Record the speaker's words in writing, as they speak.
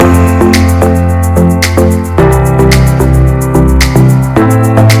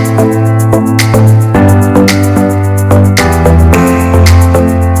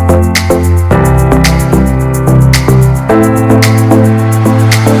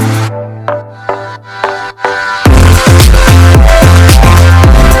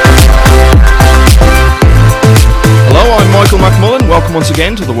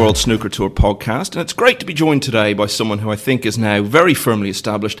World Snooker Tour podcast, and it's great to be joined today by someone who I think is now very firmly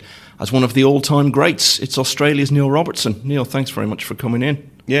established as one of the all-time greats. It's Australia's Neil Robertson. Neil, thanks very much for coming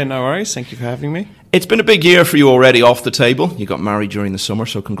in. Yeah, no worries. Thank you for having me. It's been a big year for you already off the table. You got married during the summer,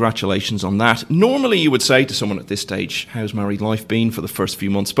 so congratulations on that. Normally you would say to someone at this stage, how's married life been for the first few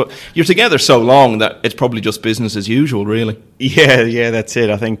months? But you're together so long that it's probably just business as usual, really. Yeah, that's it.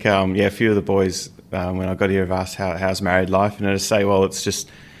 I think, a few of the boys, when I got here, have asked how's married life, and I just say, well, it's just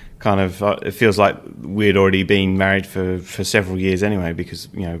kind of, it feels like we'd already been married for several years anyway, because,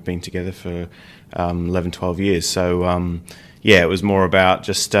 been together for 11, 12 years. So, it was more about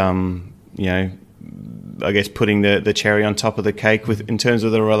just, I guess putting the cherry on top of the cake in terms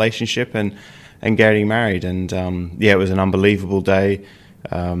of the relationship and getting married. And, it was an unbelievable day.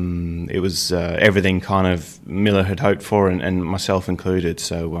 It was everything kind of Miller had hoped for, and myself included.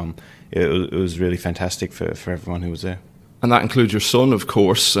 So it was really fantastic for everyone who was there. And that includes your son, of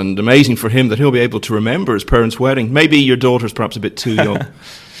course, and amazing for him that he'll be able to remember his parents' wedding. Maybe your daughter's perhaps a bit too young.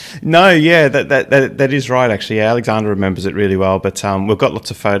 No, yeah, that is right, actually. Yeah, Alexander remembers it really well, but we've got lots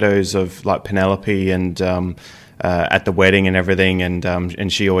of photos of like Penelope and at the wedding and everything,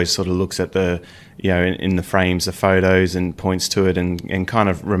 and she always sort of looks at the, in the frames, the photos, and points to it and kind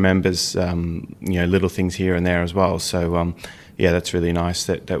of remembers, little things here and there as well. So, that's really nice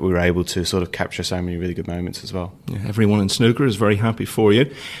that we were able to sort of capture so many really good moments as well. Yeah, everyone in snooker is very happy for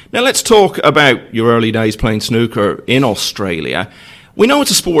you. Now let's talk about your early days playing snooker in Australia. We know it's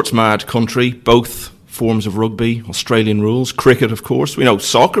a sports-mad country, both forms of rugby, Australian rules, cricket, of course. We know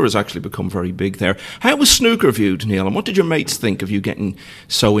soccer has actually become very big there. How was snooker viewed, Neil, and what did your mates think of you getting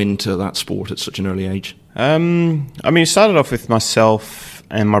so into that sport at such an early age? It started off with myself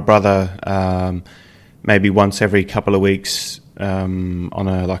and my brother, maybe once every couple of weeks on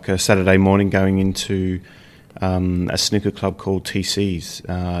a Saturday morning, going into a snooker club called TC's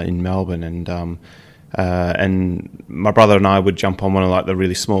in Melbourne, and my brother and I would jump on one of the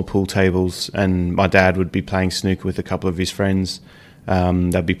really small pool tables, and my dad would be playing snooker with a couple of his friends.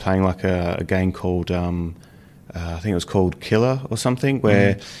 They'd be playing a game called, I think it was called Killer or something,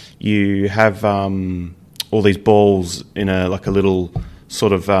 where you have all these balls in a little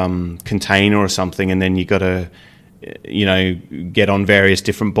sort of container or something, and then you got to get on various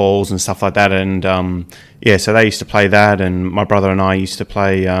different balls and stuff like that. And so they used to play that, and my brother and I used to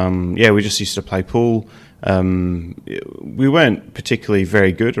play, we just used to play pool. We weren't particularly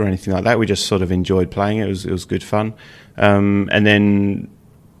very good or anything like that. We just sort of enjoyed playing it. It was good fun. And then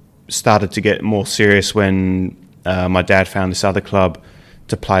started to get more serious when my dad found this other club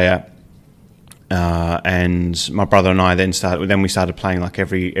to play at. And my brother and I then we started playing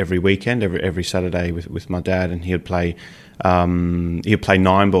every weekend, every Saturday with my dad, and he'd play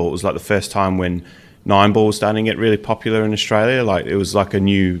 9-ball. It was the first time when 9-ball was starting to get really popular in Australia. It was a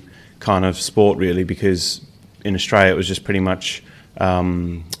new kind of sport, really, because in Australia it was just pretty much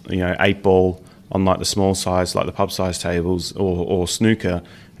 8-ball on the small size, the pub size tables, or snooker.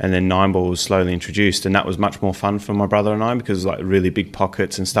 And then 9-ball was slowly introduced, and that was much more fun for my brother and I, because really big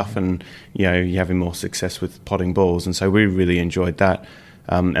pockets and stuff, and you're having more success with potting balls, and so we really enjoyed that.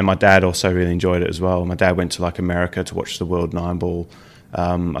 And my dad also really enjoyed it as well. My dad went to America to watch the World 9-ball,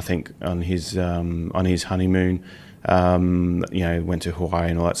 I think on his honeymoon. Went to Hawaii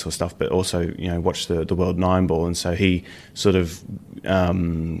and all that sort of stuff, but also watched the World 9-ball, and so he sort of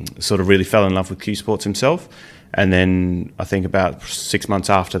really fell in love with cue sports himself. And then I think about 6 months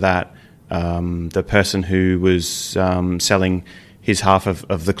after that, the person who was selling his half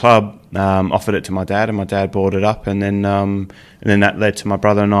of the club offered it to my dad, and my dad bought it up, and then that led to my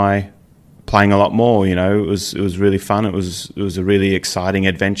brother and I playing a lot more. It was really fun. It was a really exciting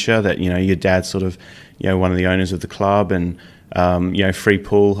adventure that your dad's sort of one of the owners of the club, and free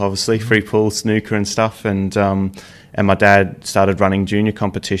pool, obviously, free pool, snooker and stuff, and my dad started running junior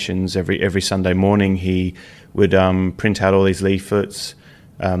competitions every Sunday morning. He would print out all these leaflets.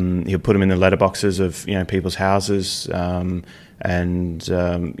 He'll put them in the letterboxes of people's houses, and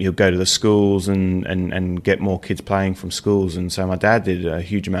he'll go to the schools and get more kids playing from schools. And so my dad did a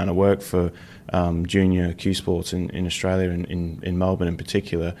huge amount of work for junior cue sports in Australia, in Melbourne in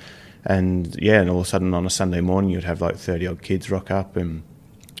particular. And all of a sudden on a Sunday morning you'd have 30 odd kids rock up, and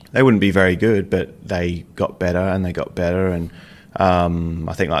they wouldn't be very good, but they got better and they got better. And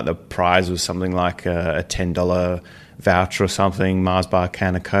I think the prize was something like a $10 voucher or something, Mars bar,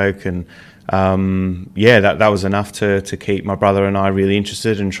 can of Coke, and that was enough to keep my brother and I really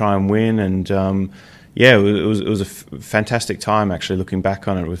interested and try and win. And it was a fantastic time, actually, looking back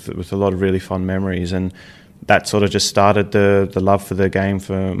on it with a lot of really fond memories. And that sort of just started the love for the game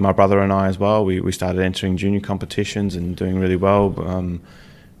for my brother and I as well. We started entering junior competitions and doing really well.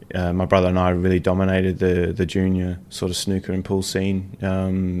 my brother and I really dominated the junior sort of snooker and pool scene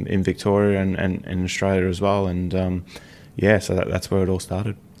in Victoria and in Australia as well. And so that's where it all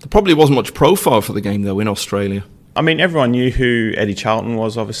started. There probably wasn't much profile for the game though in Australia. I mean, everyone knew who Eddie Charlton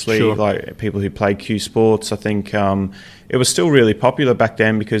was, obviously, sure. Like people who played Q Sports. I think it was still really popular back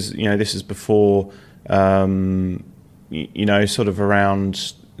then because, this is before, sort of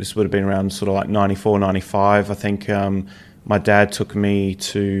around, this would have been around sort of like 94, 95. I think my dad took me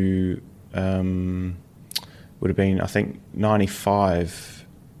to, would have been, I think, 95.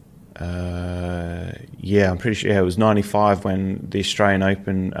 I'm pretty sure it was 95 when the Australian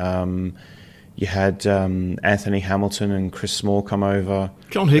Open, you had Anthony Hamilton and Chris Small come over.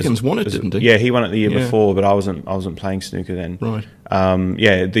 John Higgins won it, didn't he? Yeah, he won it the year before, but I wasn't playing snooker then. Right.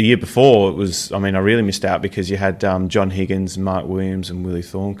 The year before it was. I mean, I really missed out because you had John Higgins, Mark Williams, and Willie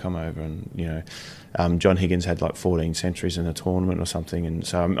Thorne come over, and John Higgins had like 14 centuries in a tournament or something, and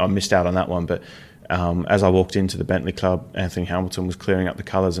so I missed out on that one. But as I walked into the Bentley Club, Anthony Hamilton was clearing up the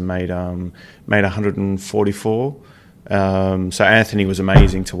colours and made 144. So Anthony was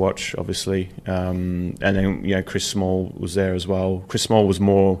amazing to watch, obviously, and then Chris Small was there as well. Chris Small was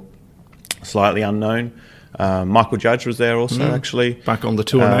more slightly unknown. Michael Judge was there also, actually, back on the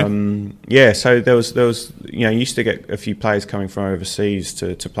tour now. So there was you used to get a few players coming from overseas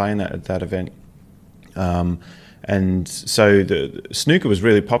to play in that event. And so the snooker was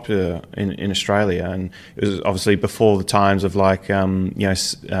really popular in Australia, and it was obviously before the times of like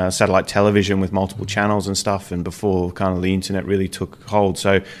satellite television with multiple channels and stuff, and before kind of the internet really took hold.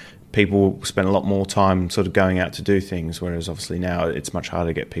 So people spent a lot more time sort of going out to do things, whereas obviously now it's much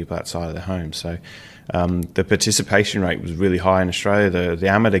harder to get people outside of their home. So the participation rate was really high in Australia. The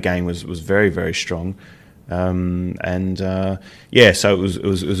amateur game was very, very strong. So it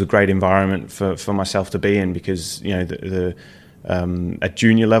was a great environment for myself to be in because at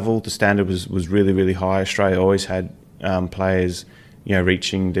junior level the standard was really, really high. Australia always had players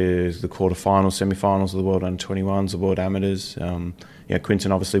reaching the quarterfinals, semi-finals of the World Under-21s, the World Amateurs.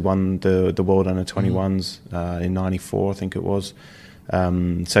 Quinton obviously won the World Under-21s in '94, I think it was.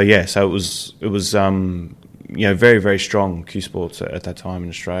 So it was very, very strong Q Sports at that time in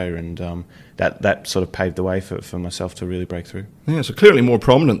Australia, and that sort of paved the way for myself to really break through. Yeah, so clearly more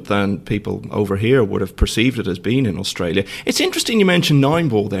prominent than people over here would have perceived it as being in Australia. It's interesting you mentioned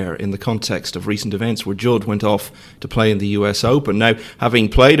 9-ball there in the context of recent events where Judd went off to play in the US Open. Now, having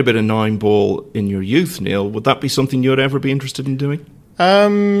played a bit of 9-ball in your youth, Neil, would that be something you'd ever be interested in doing?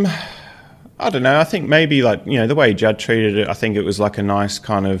 I don't know. I think maybe the way Judd treated it, I think it was like a nice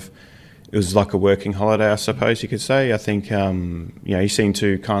kind of, it was like a working holiday, I suppose you could say. I think, he seemed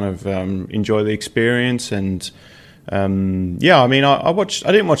to kind of enjoy the experience, and I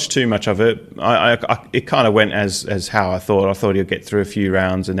didn't watch too much of it. It kind of went as how I thought. I thought he'd get through a few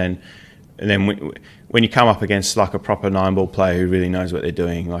rounds, and then when you come up against like a proper 9-ball player who really knows what they're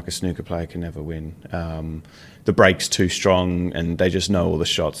doing, like a snooker player can never win. The break's too strong, and they just know all the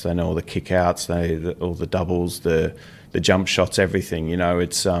shots. They know all the kick-outs, all the doubles, the jump shots, everything.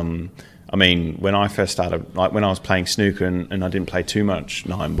 It's... when I first started, like when I was playing snooker and I didn't play too much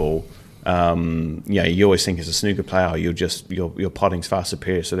 9-ball, you always think as a snooker player, your potting's far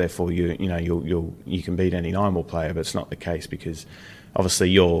superior, so therefore you can beat any 9-ball player, but it's not the case because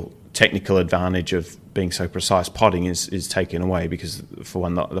obviously your technical advantage of being so precise potting is taken away because for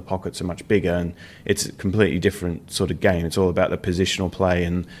one, the pockets are much bigger and it's a completely different sort of game. It's all about the positional play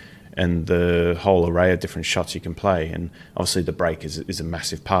and the whole array of different shots you can play, and obviously the break is a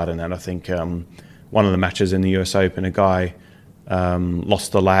massive part in that. I think one of the matches in the US Open, a guy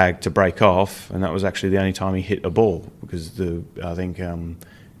lost the lag to break off, and that was actually the only time he hit a ball because I think it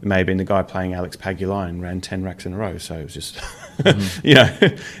may have been the guy playing Alex Pagulayan ran 10 racks in a row. So it was just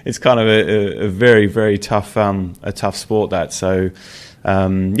it's kind of a very, very tough sport, that. So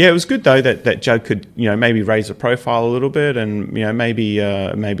it was good though that Judd could maybe raise the profile a little bit, and maybe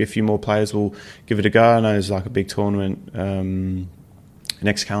a few more players will give it a go. I know there's like a big tournament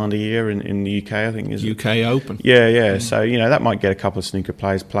next calendar year in the UK, I think, is UK Open. Yeah. So that might get a couple of snooker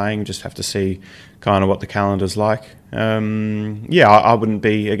players playing. Just have to see kind of what the calendar's like. I wouldn't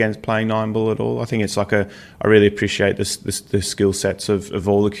be against playing 9-ball at all. I think it's like I really appreciate the skill sets of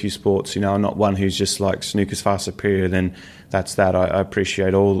all the Q Sports. I'm not one who's just like snooker's far superior, then that's that. I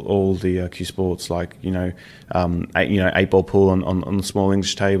appreciate all the Q Sports, like 8-ball pool on the small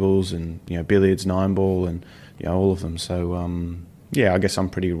English tables, and billiards, 9-ball, and all of them. So yeah, I guess I'm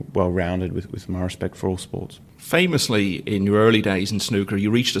pretty well rounded with my respect for all sports. Famously, in your early days in snooker,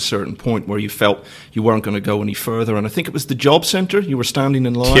 you reached a certain point where you felt you weren't going to go any further, and I think it was the job centre. You were standing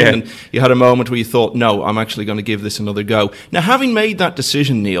in line, and you had a moment where you thought, no, I'm actually going to give this another go. Now, having made that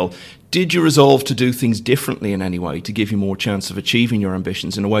decision, Neil, did you resolve to do things differently in any way to give you more chance of achieving your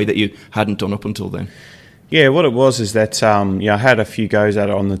ambitions in a way that you hadn't done up until then? Yeah, what it was is that I had a few goes at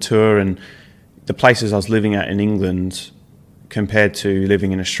it on the tour, and the places I was living at in England compared to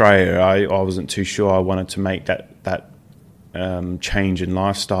living in Australia, I wasn't too sure I wanted to make that change in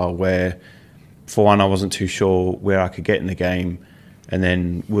lifestyle where, for one, I wasn't too sure where I could get in the game, and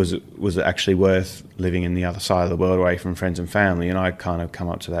then was it actually worth living in the other side of the world away from friends and family? And I kind of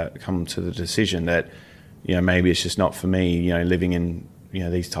come to the decision that, maybe it's just not for me, living in,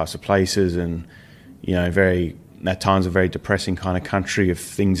 these types of places, and, at times a very depressing kind of country if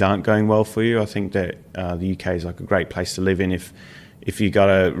things aren't going well for you. I think that the UK is like a great place to live in if you got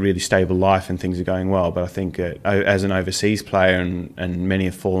a really stable life and things are going well. But I think as an overseas player, and many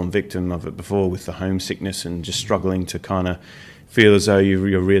have fallen victim of it before with the homesickness and just struggling to kind of feel as though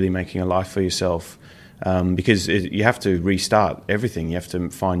you're really making a life for yourself, because you have to restart everything. You have to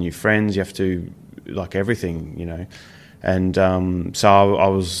find new friends. You have to, like, everything, And so I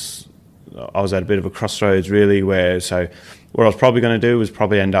was at a bit of a crossroads, really, where what I was probably going to do was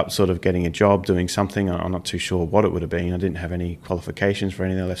probably end up sort of getting a job doing something. I'm not too sure what it would have been. I didn't have any qualifications for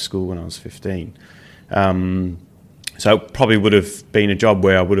anything. I left school when I was 15. So it probably would have been a job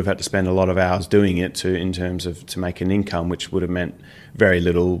where I would have had to spend a lot of hours doing it to make an income, which would have meant very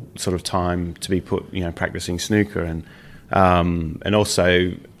little sort of time to be put, practicing snooker. And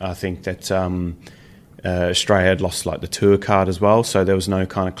also I think that Australia had lost like the tour card as well, so there was no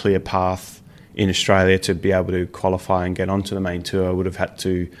kind of clear path in Australia to be able to qualify and get onto the main tour. I would have had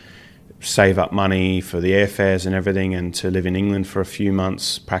to save up money for the airfares and everything, and to live in England for a few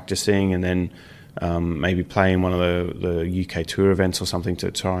months practicing, and then maybe play in one of the UK tour events or something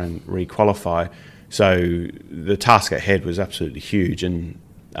to try and re-qualify. So the task ahead was absolutely huge, and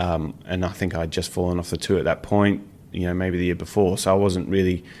I think I'd just fallen off the tour at that point, maybe the year before, so I wasn't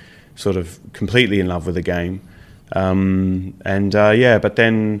really sort of completely in love with the game. But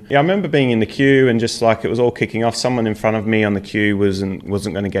then I remember being in the queue, and just like it was all kicking off, someone in front of me on the queue wasn't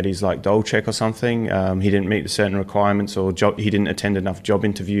going to get his like dole check or something. He didn't meet the certain requirements, or he didn't attend enough job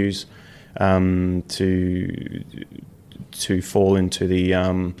interviews to fall into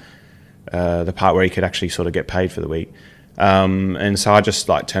the part where he could actually sort of get paid for the week. And so I just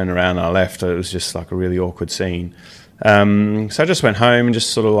like turned around and I left. It was just like a really awkward scene. So I just went home and just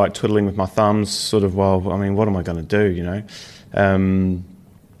sort of like twiddling with my thumbs, sort of, well, I mean, what am I going to do,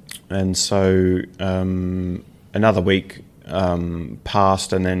 And so another week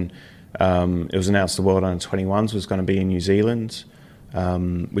passed, and then it was announced the World Under-21s was going to be in New Zealand,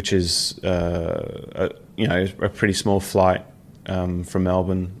 which is, a pretty small flight from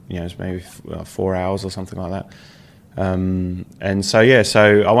Melbourne. It's maybe 4 hours or something like that. So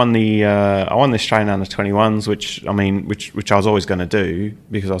I won the Australian Under-21s, which I was always going to do,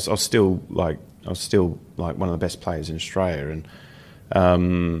 because I was still like one of the best players in Australia,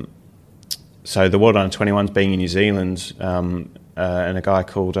 and so the World Under-21s being in New Zealand, and a guy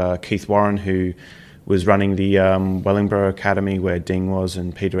called Keith Warren, who was running the Wellingborough Academy where Ding was,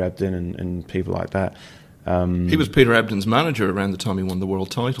 and Peter Ebden and people like that. He was Peter Ebden's manager around the time he won the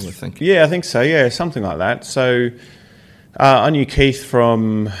world title, I think. Yeah, I think so. Yeah, something like that. So I knew Keith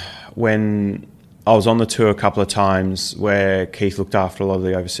from when I was on the tour a couple of times, where Keith looked after a lot of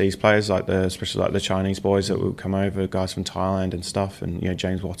the overseas players, especially like the Chinese boys that would come over, guys from Thailand and stuff, and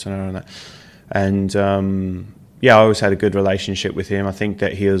James Watsoner and that. And I always had a good relationship with him. I think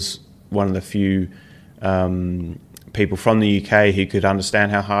that he was one of the few people from the UK who could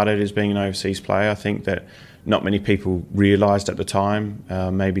understand how hard it is being an overseas player. I think that not many people realised at the time,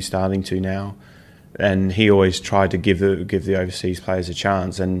 maybe starting to now. And he always tried to give the overseas players a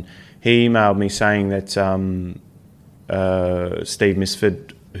chance. And he emailed me saying that Steve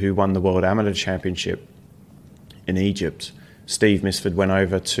Misford, who won the World Amateur Championship in Egypt, Steve Misford went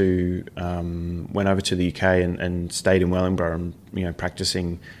over to the UK and stayed in Wellingborough and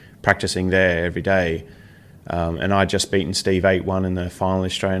practicing there every day. And I'd just beaten Steve 8-1 in the final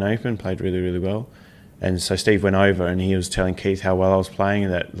Australian Open, played really, really well. And so Steve went over and he was telling Keith how well I was playing,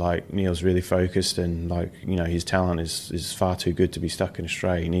 and that like Neil's really focused, and his talent is far too good to be stuck in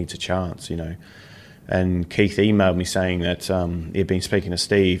Australia. He needs a chance, And Keith emailed me saying that he'd been speaking to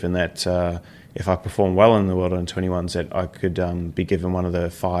Steve, and that if I performed well in the World Under-21s, that I could be given one of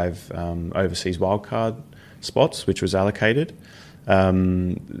the 5 overseas wildcard spots, which was allocated.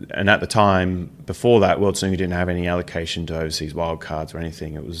 And at the time, before that, World Snooker didn't have any allocation to overseas wildcards or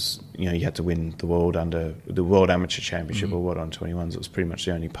anything. It was, you had to win the World Amateur Championship or World Under 21s. It was pretty much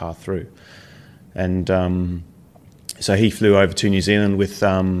the only path through. And so he flew over to New Zealand with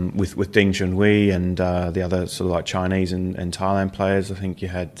Ding Junhui and the other sort of like Chinese and Thailand players. I think you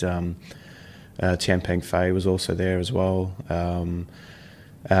had Tian Peng Fei was also there as well.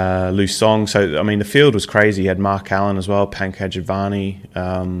 Lu Song. So, I mean, the field was crazy. You had Mark Allen as well, Pankaj Advani.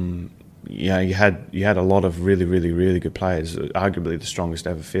 You had a lot of really, really, really good players, arguably the strongest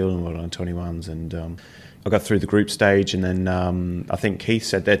ever field in World Under 21s. And I got through the group stage, and then I think Keith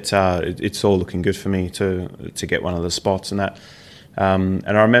said that it's all looking good for me to get one of the spots and that. And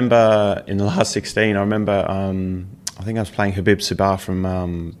I remember in the last 16, I think I was playing Habib Subah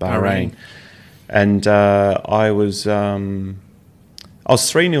from Bahrain. And I was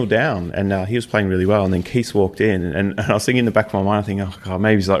 3-0 down, and he was playing really well. And then Keith walked in, and I was thinking in the back of my mind, I think, oh God,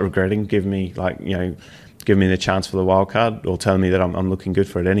 maybe he's like regretting giving me the chance for the wild card, or telling me that I'm looking good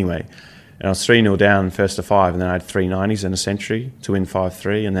for it anyway. And I was 3-0 down first to 5, and then I had 3 90s and a century to win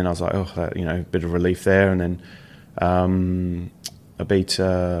 5-3. And then I was like, a bit of relief there. And then I beat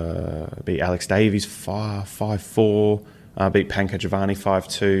Alex Davies 5-4. I beat Pankaj Advani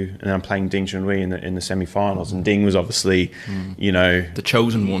 5-2, and then I'm playing Ding Junhui in the semi-finals. And Ding was obviously, the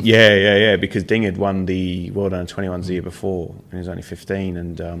chosen one. Yeah, because Ding had won the World Under 21s the year before, and he was only 15.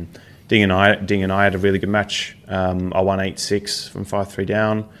 And Ding and I had a really good match. I won 8-6 from 5-3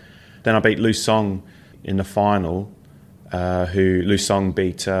 down. Then I beat Lu Song in the final, who Lu Song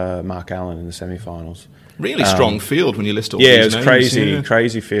beat Mark Allen in the semi-finals. Really strong field when you list all these names. Yeah, it was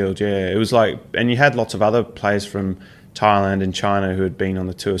crazy field, yeah. It was like, and you had lots of other players from Thailand and China who had been on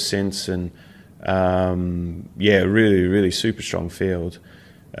the tour since, and really, really super strong field.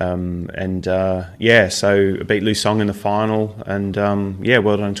 So I beat Lu Song in the final, and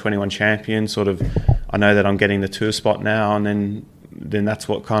World Under 21 champion. Sort of, I know that I'm getting the tour spot now, and then that's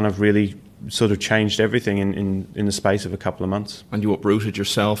what kind of really sort of changed everything in the space of a couple of months. And you uprooted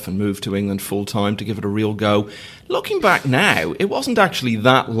yourself and moved to England full time to give it a real go. Looking back now, it wasn't actually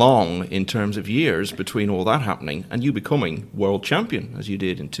that long in terms of years between all that happening and you becoming world champion, as you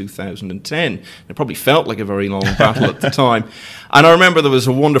did in 2010. It probably felt like a very long battle at the time. And I remember there was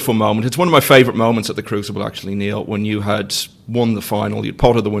a wonderful moment. It's one of my favourite moments at the Crucible, actually, Neil, when you had won the final, you'd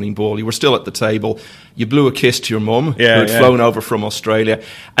potted the winning ball, you were still at the table, you blew a kiss to your mum, who had flown over from Australia,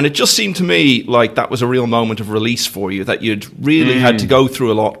 and it just seemed to me like that was a real moment of release for you, that you'd really had to go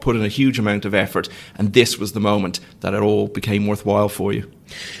through a lot, put in a huge amount of effort, and this was the moment that it all became worthwhile for you.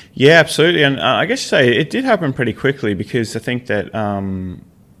 Yeah, absolutely. And I guess you say it did happen pretty quickly, because I think that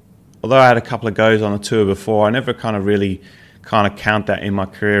although I had a couple of goes on the tour before, I never really count that in my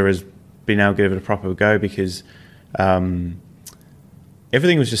career as being able to give it a proper go, because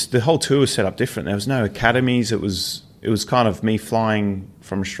everything was just, the whole tour was set up different. There was no academies. It was kind of me flying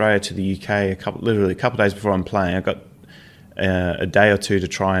from Australia to the UK literally a couple of days before I'm playing. I got a day or two to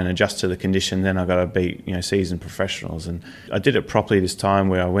try and adjust to the condition. Then I got to beat seasoned professionals, and I did it properly this time,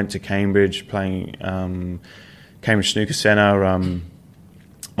 where I went to Cambridge, playing Cambridge Snooker Centre.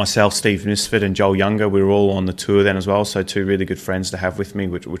 Myself, Steve Misford, and Joel Younger, we were all on the tour then as well. So 2 really good friends to have with me,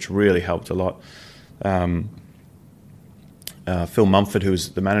 which really helped a lot. Phil Mumford, who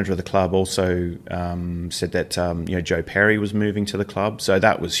was the manager of the club, also said that Joe Perry was moving to the club, so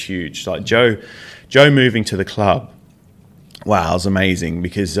that was huge. Like Joe moving to the club, wow, it was amazing,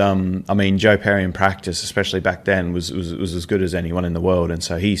 because Joe Perry in practice, especially back then, was as good as anyone in the world, and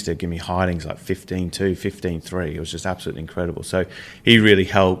so he used to give me hidings like 15-2, 15-3. It was just absolutely incredible. So he really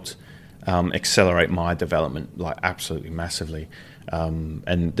helped accelerate my development, like absolutely massively.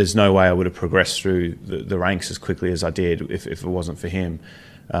 And there's no way I would have progressed through the ranks as quickly as I did if it wasn't for him.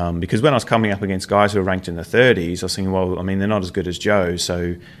 Because when I was coming up against guys who were ranked in the 30s, I was thinking, well, they're not as good as Joe,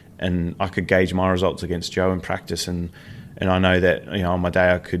 and I could gauge my results against Joe in practice, and I know that on my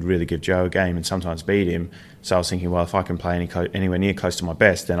day I could really give Joe a game and sometimes beat him. So I was thinking, well, if I can play anywhere near close to my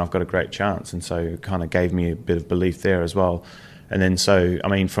best, then I've got a great chance. And so it kind of gave me a bit of belief there as well. And then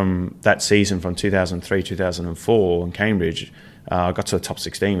from that season, from 2003, 2004 in Cambridge, I got to the top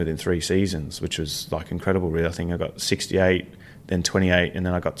 16 within 3 seasons, which was like incredible, really. I think I got 68, then 28, and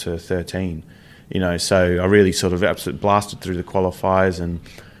then I got to 13. So I really sort of absolutely blasted through the qualifiers and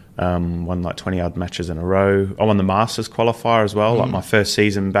won like 20-odd matches in a row. I won the Masters qualifier as well, like my first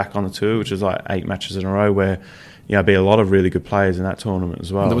season back on the tour, which was like 8 matches in a row, where I beat a lot of really good players in that tournament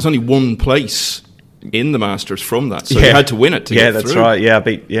as well. And there was only one place in the Masters from that, so you had to win it to get through. Yeah, that's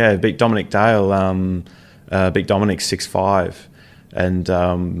right. I beat Dominic Dale, beat Dominic 6-5, and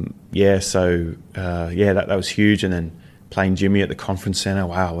that was huge. And then playing Jimmy at the conference centre.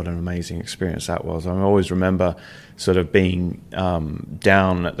 Wow, what an amazing experience that was. I always remember sort of being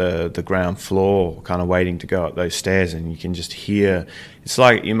down at the ground floor, kind of waiting to go up those stairs, and you can just hear. It's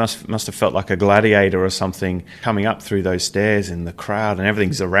like you must have felt like a gladiator or something coming up through those stairs, and the crowd and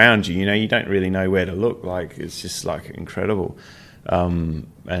everything's around you. You know, you don't really know where to look. Like, it's just like incredible.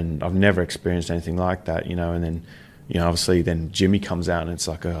 And I've never experienced anything like that. You know, and then, you know, obviously then Jimmy comes out and it's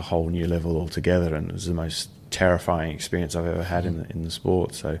like a whole new level altogether, and it was the most terrifying experience I've ever had in the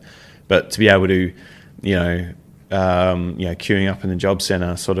sport. So, but to be able to, queuing up in the job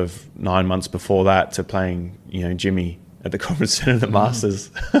centre sort of 9 months before that to playing, Jimmy at the conference centre at the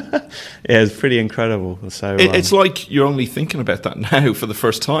Masters. Yeah, it's pretty incredible. So it's like you're only thinking about that now for the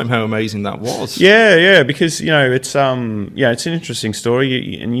first time, how amazing that was. Yeah, because, it's an interesting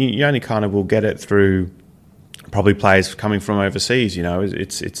story, and you only kind of will get it through probably players coming from overseas.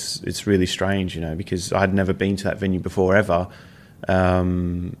 It's really strange, because I'd never been to that venue before ever.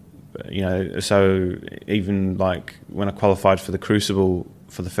 So even like when I qualified for the Crucible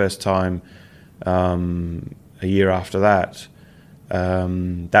for the first time a year after that,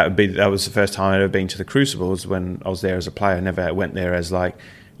 that was the first time I'd ever been to the Crucible, was when I was there as a player. I never went there as like,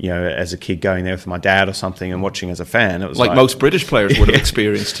 as a kid going there with my dad or something and watching as a fan. It was like most British players would have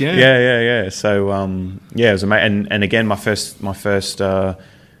experienced, yeah. Yeah. So, it was amazing. And again, my first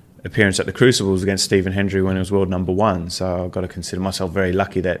appearance at the Crucible was against Stephen Hendry when he was world number 1. So I've got to consider myself very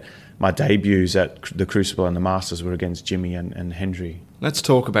lucky that my debuts at the Crucible and the Masters were against Jimmy and Hendry. Let's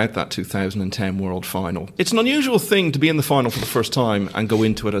talk about that 2010 World Final. It's an unusual thing to be in the final for the first time and go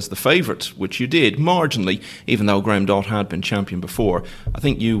into it as the favourite, which you did, marginally, even though Graham Dott had been champion before. I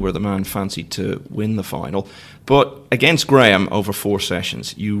think you were the man fancied to win the final. But against Graham over 4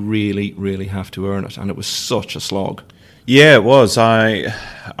 sessions, you really, really have to earn it, and it was such a slog. Yeah, it was. I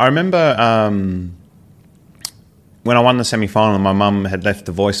remember when I won the semi-final, my mum had left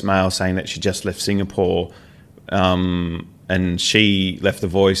a voicemail saying that she just left Singapore, and she left the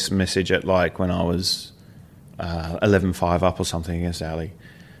voice message at like when I was 11-5 up or something against Ali.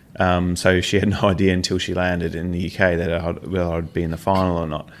 So she had no idea until she landed in the UK whether I'd be in the final or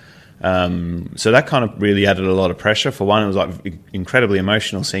not. So that kind of really added a lot of pressure. For one, it was like incredibly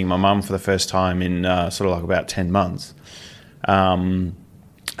emotional seeing my mum for the first time in sort of like about 10 months. And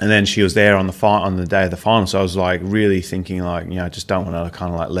then she was there on the day of the final, so I was like really thinking like, I just don't want to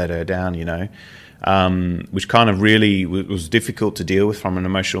kind of like let her down, which kind of really was difficult to deal with from an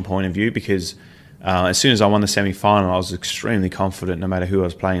emotional point of view, because as soon as I won the semi-final, I was extremely confident no matter who I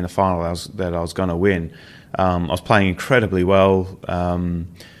was playing in the final that I was going to win. I was playing incredibly well.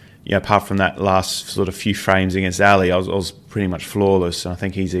 Apart from that last sort of few frames against Ali, I was pretty much flawless, and I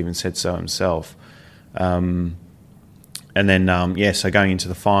think he's even said so himself. And then, so going into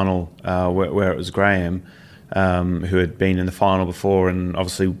the final, where it was Graham, who had been in the final before and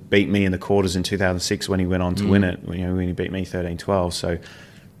obviously beat me in the quarters in 2006 when he went on to win it, when he beat me 13-12. So,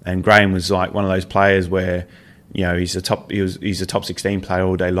 and Graham was like one of those players where, he's a top 16 player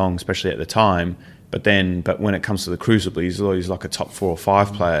all day long, especially at the time. But when it comes to the Crucible, he's always like a top 4 or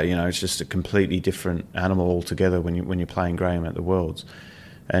 5 player. It's just a completely different animal altogether when you're playing Graham at the Worlds.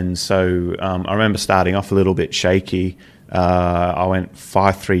 And so I remember starting off a little bit shaky. I went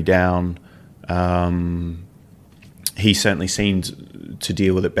 5-3 down. He certainly seemed to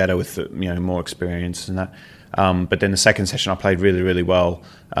deal with it better with more experience and that. But then the second session I played really, really well,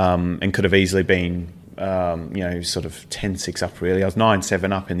 and could have easily been sort of 10-6 up really. I was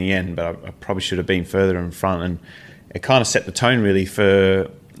 9-7 up in the end, but I probably should have been further in front, and it kind of set the tone really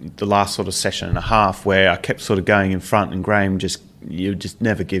for the last sort of session and a half, where I kept sort of going in front, and Graham just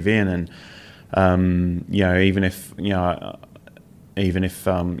never give in, and even if he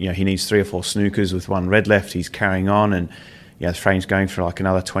needs 3 or 4 snookers with 1 red left, he's carrying on, and the frame's going for like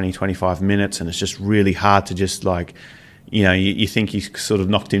another 20-25 minutes, and it's just really hard to just like, you think you sort of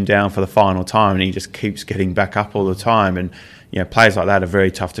knocked him down for the final time, and he just keeps getting back up all the time, and players like that are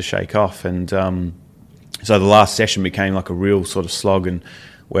very tough to shake off, and so the last session became like a real sort of slog, and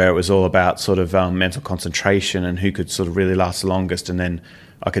where it was all about sort of mental concentration and who could sort of really last the longest. And then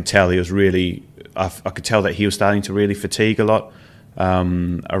I could tell I could tell that he was starting to really fatigue a lot.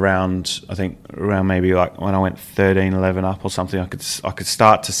 Around maybe like when I went 13-11 up or something, I could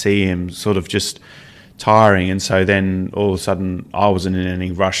start to see him sort of just tiring. And so then all of a sudden I wasn't in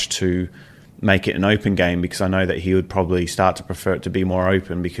any rush to make it an open game, because I know that he would probably start to prefer it to be more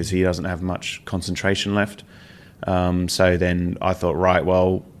open because he doesn't have much concentration left. So then I thought, right,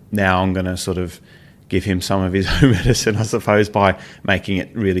 well, now I'm going to sort of give him some of his own medicine, I suppose, by making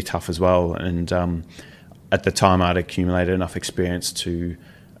it really tough as well. And at the time, I'd accumulated enough experience to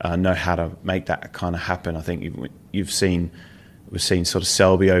know how to make that kind of happen. I think we've seen sort of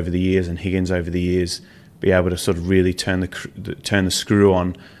Selby over the years and Higgins over the years be able to sort of really turn the screw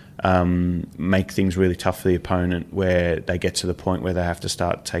on, make things really tough for the opponent, where they get to the point where they have to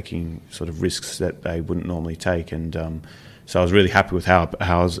start taking sort of risks that they wouldn't normally take. And so I was really happy with how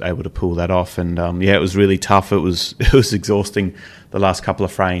I was able to pull that off. And it was really tough. It was exhausting the last couple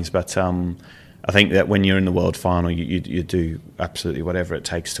of frames, but I think that when you're in the world final, you do absolutely whatever it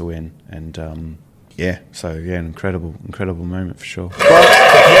takes to win. And an incredible moment for sure. Well,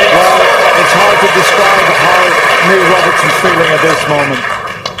 it's hard to describe how Neil Robertson's feeling at this moment.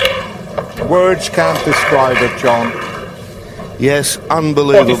 Words can't describe it, John. Yes,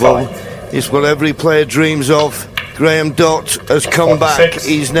 unbelievable. It's what every player dreams of. Graham Dott has come back.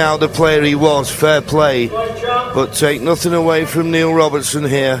 He's now the player he was. Fair play. But take nothing away from Neil Robertson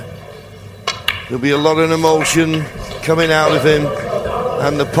here. There'll be a lot of emotion coming out of him.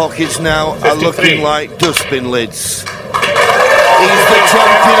 And the pockets now are looking like dustbin lids. He's the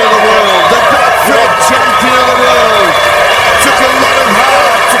champion of the world. The Betfred champion of the world. Took a lot of heart,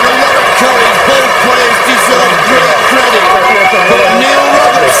 took a lot of courage. Both players deserve great credit. But Neil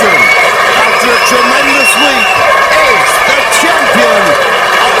Robertson, after a tremendous week, is the champion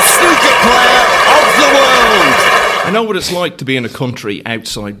of snooker player of the world. I know what it's like to be in a country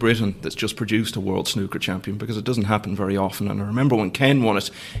outside Britain that's just produced a world snooker champion, because it doesn't happen very often. And I remember when Ken won it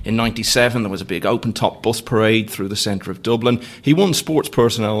in '97, there was a big open-top bus parade through the centre of Dublin. He won Sports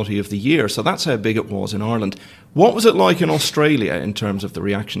Personality of the Year, so that's how big it was in Ireland. What was it like in Australia in terms of the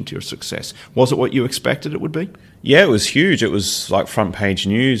reaction to your success? Was it what you expected it would be? Yeah, it was huge. It was like front page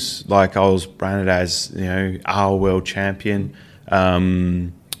news. Like, I was branded as, our world champion.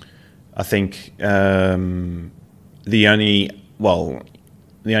 I think the only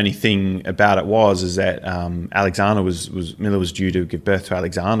thing about it is that Alexander Miller was due to give birth to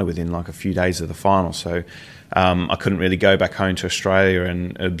Alexander within like a few days of the final. So I couldn't really go back home to Australia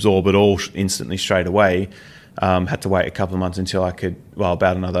and absorb it all instantly straight away. Had to wait a couple of months until I could,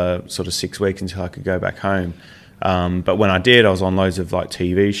 about another sort of 6 weeks until I could go back home. But when I did, I was on loads of like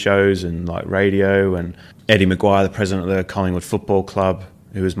TV shows and like radio, and Eddie Maguire, the president of the Collingwood Football Club,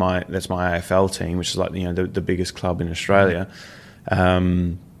 that's my AFL team, which is like the biggest club in Australia.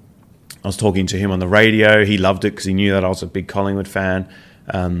 I was talking to him on the radio. He loved it because he knew that I was a big Collingwood fan.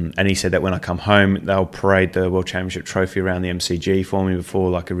 And he said that when I come home, they'll parade the World Championship trophy around the MCG for me before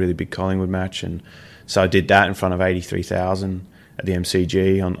like a really big Collingwood match. And so I did that in front of 83,000 at the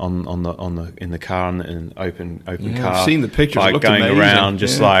MCG in the car, and open car. I've seen the pictures. Like going amazing. Around,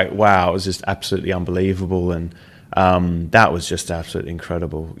 just like wow, it was just absolutely unbelievable. And that was just absolutely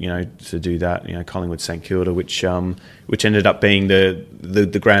incredible, to do that. Collingwood St Kilda, which ended up being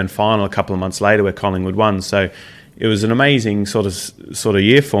the grand final a couple of months later, where Collingwood won. So it was an amazing sort of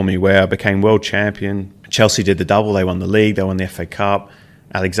year for me, where I became world champion. Chelsea did the double; they won the league, they won the FA Cup.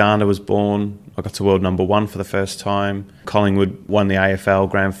 Alexander was born. I got to world number one for the first time. Collingwood won the AFL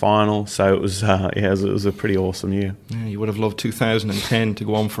grand final. So it was it was a pretty awesome year. Yeah, you would have loved 2010 to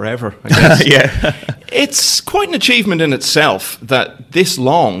go on forever, I guess. Yeah. It's quite an achievement in itself that this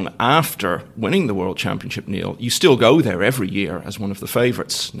long after winning the World Championship, Neil, you still go there every year as one of the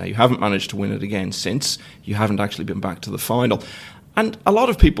favourites. Now, you haven't managed to win it again since. You haven't actually been back to the final. And a lot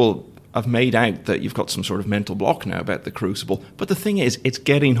of people have made out that you've got some sort of mental block now about the Crucible. But the thing is, it's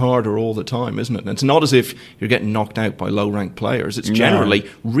getting harder all the time, isn't it? And it's not as if you're getting knocked out by low-ranked players. It's generally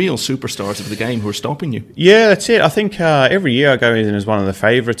real superstars of the game who are stopping you. Yeah, that's it. I think every year I go in as one of the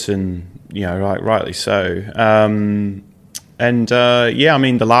favourites, and rightly so. I mean,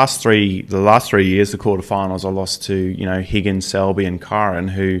 the last 3 years, the quarterfinals, I lost to Higgins, Selby, and Kyren,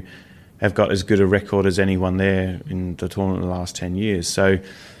 who have got as good a record as anyone there in the tournament in the last 10 years. So,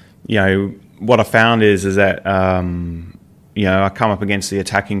 what I found is that I come up against the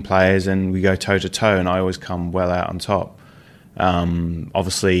attacking players and we go toe to toe, and I always come well out on top.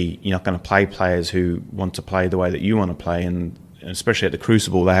 Obviously, you're not going to play players who want to play the way that you want to play, and especially at the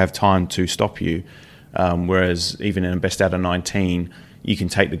Crucible, they have time to stop you. Whereas even in a best out of 19, you can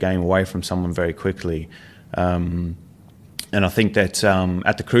take the game away from someone very quickly. And I think that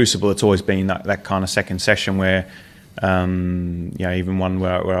at the Crucible, it's always been that kind of second session where, even one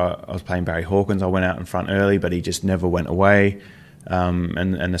where I was playing Barry Hawkins, I went out in front early, but he just never went away.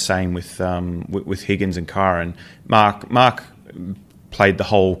 And the same with Higgins and Kyren. Mark played the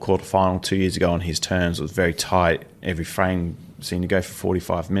whole quarterfinal 2 years ago on his terms. It was very tight. Every frame seemed to go for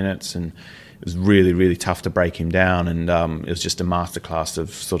 45 minutes, and it was really, really tough to break him down. And it was just a masterclass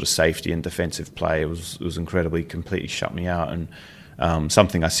of sort of safety and defensive play. It was incredibly, completely shut me out. And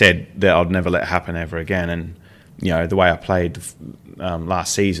something I said that I'd never let happen ever again. And the way I played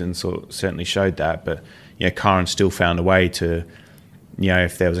last season certainly showed that. But Kyron still found a way to,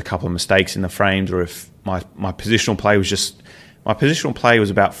 if there was a couple of mistakes in the frames, or if my positional play was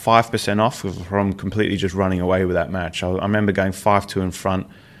about 5% off from completely just running away with that match. I remember going 5-2 in front.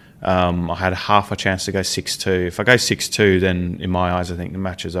 I had half a chance to go 6-2. If I go 6-2, then in my eyes, I think the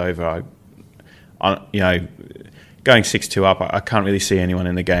match is over. Going 6-2 up, I can't really see anyone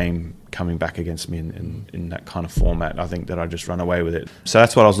in the game coming back against me in that kind of format. I think that I just run away with it. So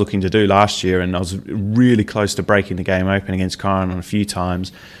that's what I was looking to do last year, and I was really close to breaking the game open against Kyron a few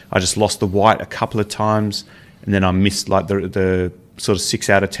times. I just lost the white a couple of times, and then I missed like the sort of 6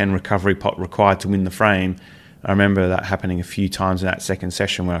 out of 10 recovery pot required to win the frame. I remember that happening a few times in that second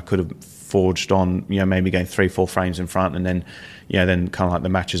session where I could have forged on, maybe going 3-4 frames in front, and then, then kind of like the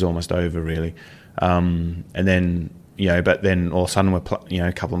match is almost over really. And then, but then all of a sudden we're,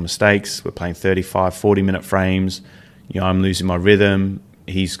 a couple of mistakes. We're playing 35, 40-minute frames. I'm losing my rhythm.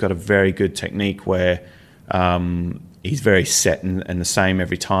 He's got a very good technique where he's very set and the same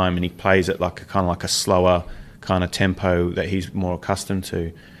every time, and he plays at like a slower kind of tempo that he's more accustomed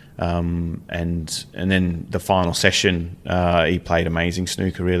to. And then the final session, he played amazing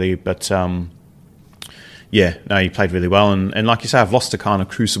snooker really, but he played really well. And like you say, I've lost to kind of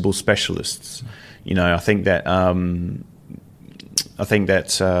crucible specialists. I think that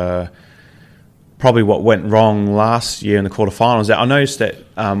probably what went wrong last year in the quarterfinals. That I noticed that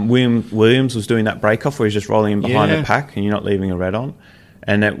Williams was doing that break off where he's just rolling in behind the pack and you're not leaving a red on.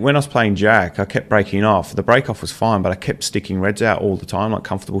 And that when I was playing Jack, I kept breaking off. The break off was fine, but I kept sticking reds out all the time, like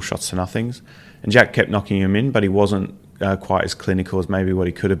comfortable shots to nothings. And Jack kept knocking him in, but he wasn't quite as clinical as maybe what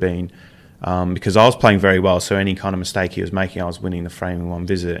he could have been, because I was playing very well. So any kind of mistake he was making, I was winning the frame in one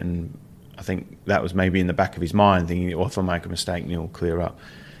visit. And I think that was maybe in the back of his mind, thinking, well, if I make a mistake, he'll clear up.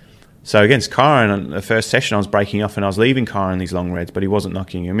 So against Kyron, in the first session, I was breaking off and I was leaving Kyron these long reds, but he wasn't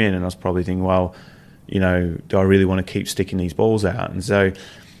knocking him in. And I was probably thinking, well, do I really want to keep sticking these balls out? And so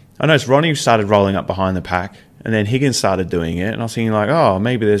I noticed Ronnie started rolling up behind the pack, and then Higgins started doing it, and I was thinking like, oh,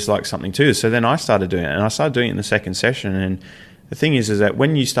 maybe there's like something to this. So then I started doing it, and I started doing it in the second session. And the thing is that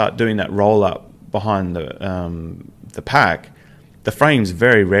when you start doing that roll up behind the pack, the frames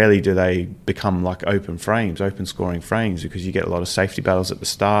very rarely do they become like open scoring frames, because you get a lot of safety battles at the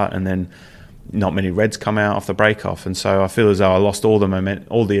start, and then not many reds come out off the break off. And so I feel as though I lost all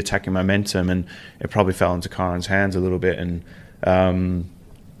the attacking momentum, and it probably fell into Kyron's hands a little bit. And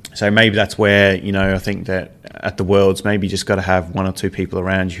so maybe that's where, I think that at the Worlds, maybe you just got to have one or two people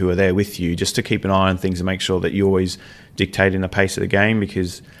around you who are there with you, just to keep an eye on things and make sure that you're always dictating the pace of the game.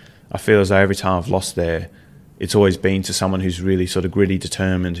 Because I feel as though every time I've lost there, it's always been to someone who's really sort of gritty,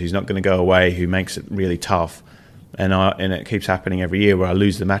 determined, who's not going to go away, who makes it really tough. And it keeps happening every year where I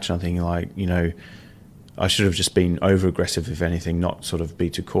lose the match and I'm thinking like, I should have just been over-aggressive, if anything, not sort of be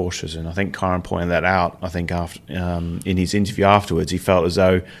too cautious. And I think Kyron pointed that out. I think after in his interview afterwards, he felt as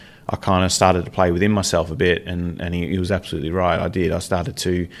though I kind of started to play within myself a bit, and he was absolutely right. I did. I started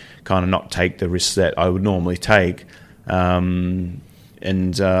to kind of not take the risks that I would normally take. I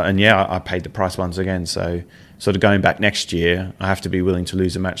paid the price once again. So sort of going back next year, I have to be willing to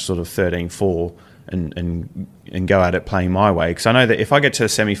lose a match sort of 13-4 and go at it playing my way. Because I know that if I get to the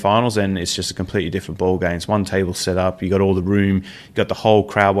semi-finals, then it's just a completely different ball game. It's one table set up, you got all the room, you got the whole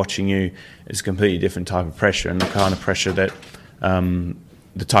crowd watching you. It's a completely different type of pressure, and the kind of pressure that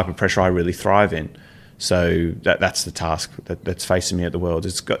the type of pressure I really thrive in. So that's the task that's facing me at the World.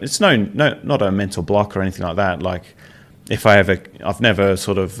 It's not a mental block or anything like that. Like I've never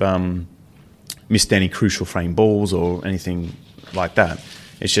sort of missed any crucial frame balls or anything like that.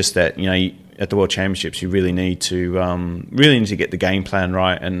 It's just that at the World Championships you really need to get the game plan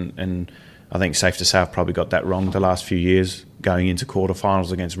right, and I think safe to say I've probably got that wrong the last few years going into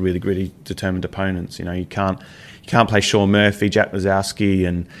quarterfinals against really gritty, determined opponents. You can't play Sean Murphy, Jack Lazowski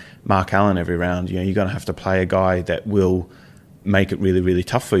and Mark Allen every round. You're going to have to play a guy that will make it really, really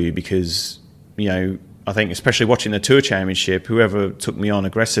tough for you, because I think especially watching the Tour Championship, whoever took me on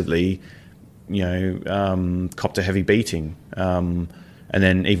aggressively copped a heavy beating. And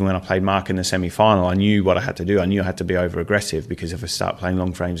then even when I played Mark in the semi-final, I knew what I had to do. I knew I had to be over-aggressive, because if I start playing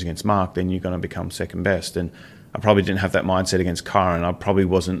long frames against Mark, then you're going to become second best. And I probably didn't have that mindset against Kyron. I probably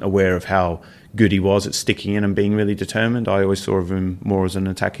wasn't aware of how good he was at sticking in and being really determined. I always saw of him more as an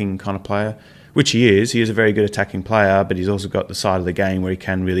attacking kind of player, which he is. He is a very good attacking player, but he's also got the side of the game where he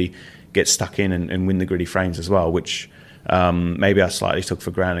can really get stuck in and win the gritty frames as well, which maybe I slightly took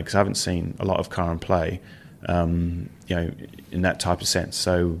for granted, because I haven't seen a lot of Kyron play. In that type of sense.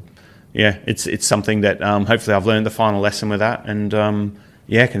 So it's something that hopefully I've learned the final lesson with that, and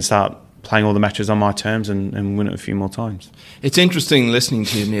can start playing all the matches on my terms and win it a few more times. It's interesting listening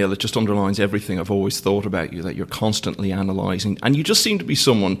to you, Neil. It just underlines everything I've always thought about you, that you're constantly analysing. And you just seem to be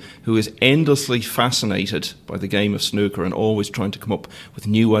someone who is endlessly fascinated by the game of snooker and always trying to come up with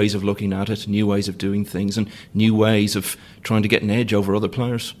new ways of looking at it, new ways of doing things, and new ways of trying to get an edge over other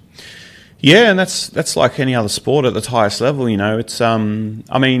players. Yeah, and that's like any other sport at the highest level, you know. It's I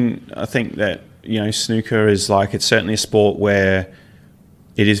mean, I think that, you know, snooker is like, it's certainly a sport where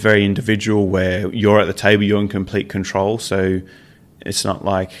it is very individual, where you're at the table, you're in complete control. So it's not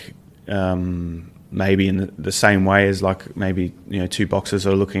like maybe in the same way as like maybe, you know, two boxers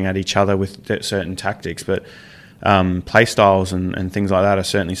are looking at each other with certain tactics, but play styles and things like that are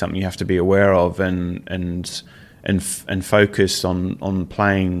certainly something you have to be aware of and focus on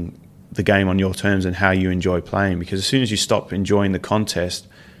playing the game on your terms and how you enjoy playing. Because as soon as you stop enjoying the contest,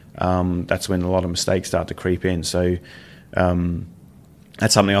 that's when a lot of mistakes start to creep in. So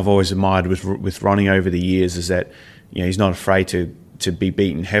that's something I've always admired with Ronnie over the years, is that, you know, he's not afraid to be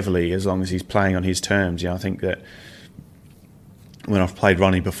beaten heavily as long as he's playing on his terms. You know, I think that when I've played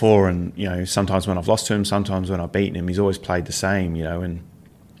Ronnie before, and, you know, sometimes when I've lost to him, sometimes when I've beaten him, he's always played the same, you know, and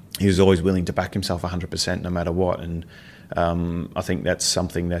he was always willing to back himself 100% no matter what. And I think that's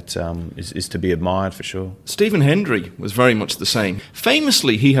something that is to be admired for sure. Stephen Hendry was very much the same.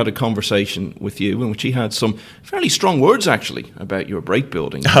 Famously, he had a conversation with you in which he had some fairly strong words, actually, about your break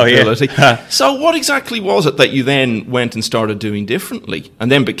building ability. Yeah. So what exactly was it that you then went and started doing differently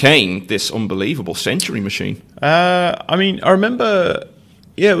and then became this unbelievable century machine? I mean, I remember,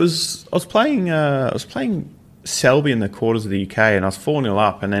 I was playing Selby in the quarters of the UK, and I was 4-0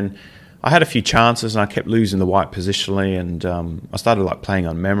 up, and then I had a few chances and I kept losing the white positionally, and I started like playing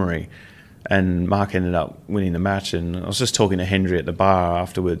on memory, and Mark ended up winning the match. And I was just talking to Hendry at the bar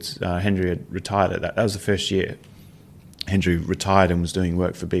afterwards. Hendry had retired at that was the first year Hendry retired and was doing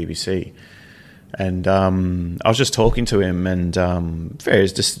work for BBC, and I was just talking to him and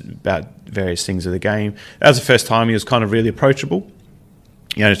about various things of the game. That was the first time he was kind of really approachable,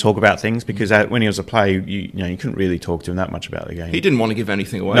 you know, to talk about things, because when he was a player, you couldn't really talk to him that much about the game. He didn't want to give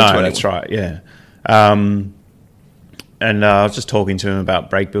anything away. No, that's right, yeah. And I was just talking to him about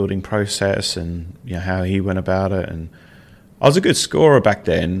break building process and, you know, how he went about it. And I was a good scorer back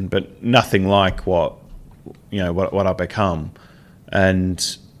then, but nothing like what I've become.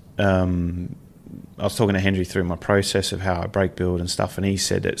 And I was talking to Hendry through my process of how I break build and stuff, and he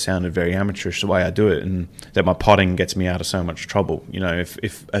said it sounded very amateurish the way I do it, and that my potting gets me out of so much trouble. You know,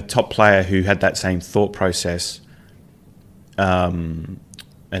 if a top player who had that same thought process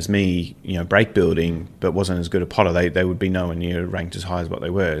as me, you know, break building, but wasn't as good a potter, they would be nowhere near ranked as high as what they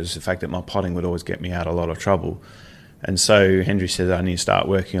were. It's the fact that my potting would always get me out of a lot of trouble. And so Hendry said that I need to start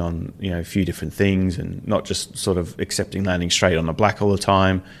working on, you know, a few different things, and not just sort of accepting landing straight on the black all the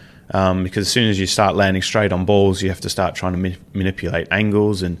time. Because as soon as you start landing straight on balls, you have to start trying to manipulate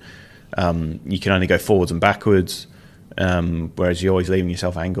angles, and you can only go forwards and backwards. Whereas you're always leaving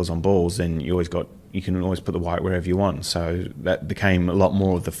yourself angles on balls, then you can always put the white wherever you want. So that became a lot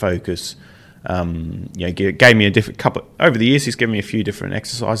more of the focus. Gave me a different couple over the years. He's given me a few different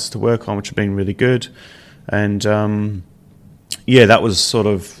exercises to work on, which have been really good. And that was sort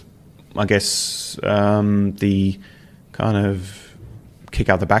of, I guess, the kind of kick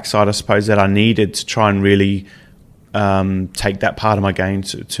out the backside, I suppose, that I needed to try and really take that part of my game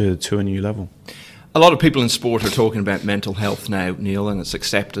to a new level. A lot of people in sport are talking about mental health now, Neil, and it's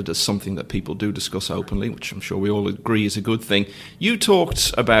accepted as something that people do discuss openly, which I'm sure we all agree is a good thing. You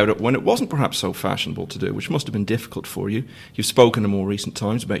talked about it when it wasn't perhaps so fashionable to do, which must have been difficult for you. You've spoken in more recent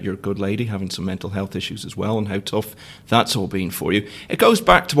times about your good lady having some mental health issues as well, and how tough that's all been for you. It goes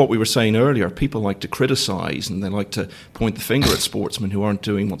back to what we were saying earlier. People like to criticise and they like to point the finger at sportsmen who aren't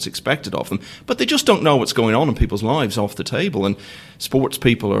doing what's expected of them, but they just don't know what's going on in people's lives off the table, and sports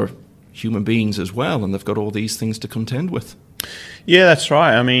people are human beings as well, and they've got all these things to contend with. Yeah, that's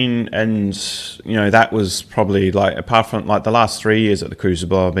right. I mean, and you know, that was probably like, apart from like the last 3 years at the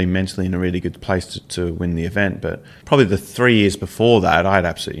Crucible, I've been mentally in a really good place to win the event. But probably the 3 years before that, I had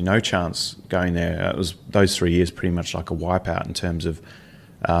absolutely no chance going there. It was those 3 years pretty much like a wipeout in terms of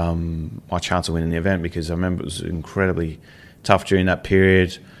my chance of winning the event, because I remember it was incredibly tough during that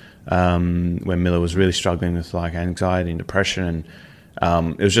period when Miller was really struggling with like anxiety and depression, and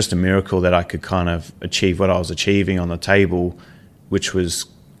it was just a miracle that I could kind of achieve what I was achieving on the table, which was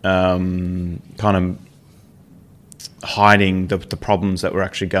kind of hiding the problems that were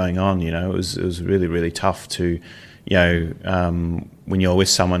actually going on. You know, it was really, really tough to, you know, when you're with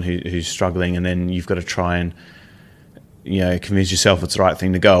someone who's struggling, and then you've got to try and convince yourself it's the right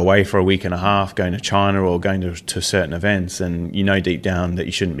thing to go away for a week and a half, going to China or going to certain events, and deep down that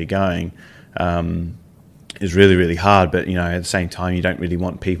you shouldn't be going, is really, really hard. But at the same time, you don't really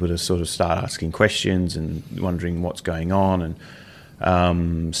want people to sort of start asking questions and wondering what's going on. And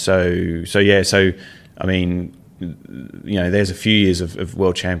so I mean, there's a few years of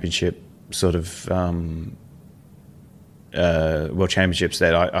World Championship sort of World Championships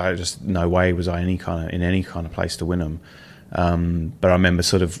that I just, no way was I in any kind of place to win them. But I remember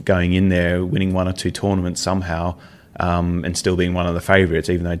sort of going in there, winning one or two tournaments somehow, and still being one of the favourites,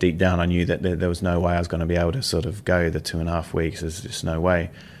 even though deep down I knew that there was no way I was going to be able to sort of go the 2.5 weeks. There's just no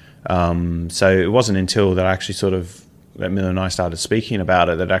way. So it wasn't until that I actually that Mila and I started speaking about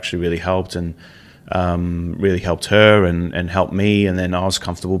it that actually really helped, and really helped her and helped me. And then I was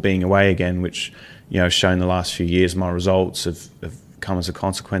comfortable being away again, which shown the last few years my results have come as a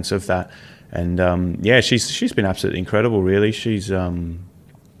consequence of that. And she's been absolutely incredible, really. She's one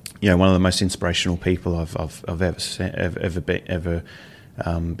of the most inspirational people I've ever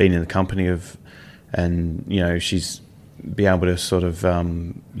been in the company of. And she's be able to sort of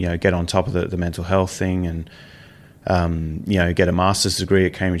get on top of the mental health thing, and get a master's degree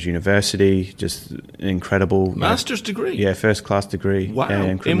at Cambridge University, just incredible. Master's degree? Yeah, first class degree. Wow. Yeah,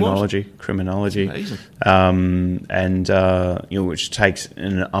 in criminology. Criminology. Amazing. Which takes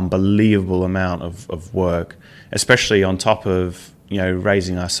an unbelievable amount of work, especially on top of,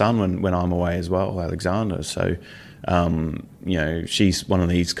 raising our son when I'm away as well, Alexander. So, she's one of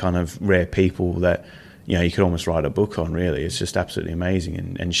these kind of rare people that, you could almost write a book on, really. It's just absolutely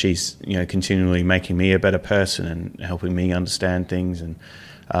amazing. And she's, continually making me a better person and helping me understand things. And,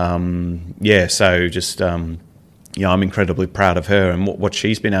 I'm incredibly proud of her and what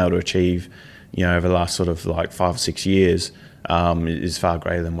she's been able to achieve, over the last sort of like 5 or 6 years, is far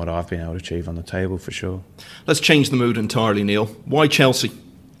greater than what I've been able to achieve on the table, for sure. Let's change the mood entirely, Neil. Why Chelsea?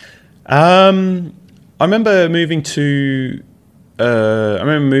 I remember moving to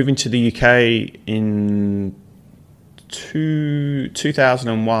the UK in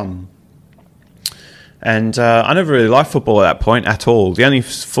 2001, and I never really liked football at that point at all. The only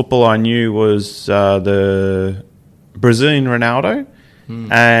football I knew was the Brazilian Ronaldo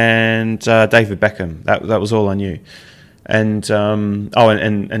and David Beckham. That was all I knew, and and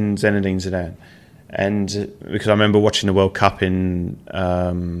Zinedine Zidane. And because I remember watching the World Cup in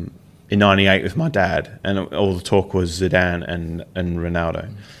 '98 with my dad, and all the talk was Zidane and Ronaldo,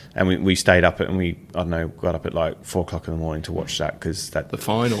 and we stayed up got up at like 4 o'clock in the morning to watch that, because the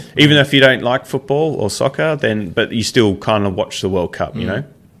final. Even if you don't like football or soccer, but you still kind of watch the World Cup,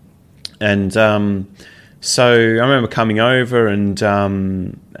 And so I remember coming over, and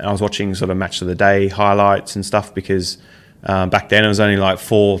I was watching sort of match of the day highlights and stuff, because back then it was only like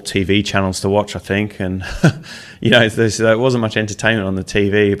 4 TV channels to watch, I think, and there wasn't much entertainment on the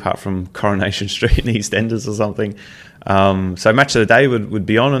TV apart from Coronation Street and EastEnders or something. So match of the day would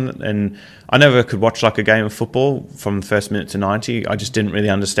be on, and I never could watch like a game of football from the first minute to 90. I just didn't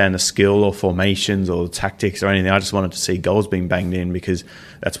really understand the skill or formations or the tactics or anything. I just wanted to see goals being banged in, because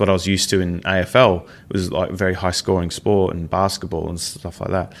that's what I was used to in AFL. It was like a very high scoring sport, and basketball and stuff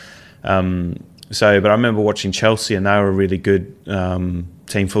like that. But I remember watching Chelsea, and they were a really good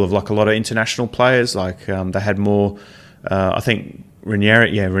team full of like a lot of international players. Like they had more, I think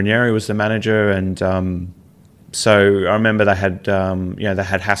Ranieri was the manager, and so I remember they had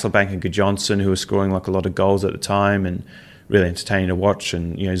Hasselbank and Gudjonsson, who were scoring like a lot of goals at the time, and really entertaining to watch.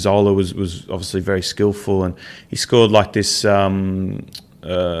 And Zola was obviously very skillful, and he scored like this sort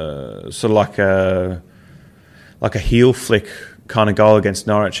of like a heel flick kind of goal against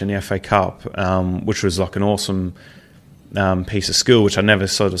Norwich in the FA Cup, which was like an awesome piece of skill, which I'd never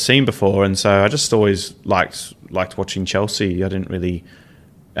sort of seen before. And so I just always liked watching Chelsea. I didn't really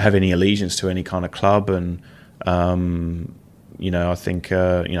have any allegiance to any kind of club, and I think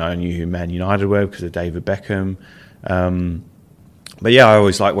I knew who Man United were because of David Beckham. But yeah, I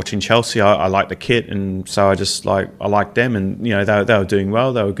always liked watching Chelsea. I liked the kit, and so I liked them, and they were doing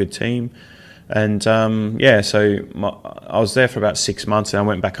well. They were a good team. And so I was there for about 6 months, and I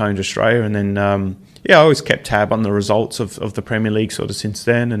went back home to Australia, and then I always kept tab on the results of the Premier League sort of since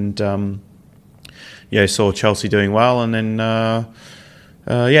then, and saw Chelsea doing well, and then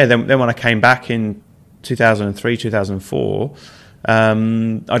then when I came back in 2003, 2004,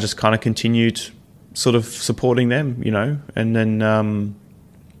 I just kind of continued sort of supporting them, and then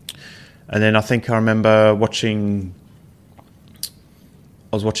I think I remember watching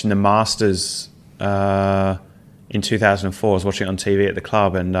the Masters in 2004. I was watching it on TV at the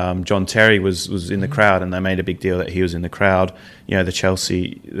club, and John Terry was in the crowd, and they made a big deal that he was in the crowd.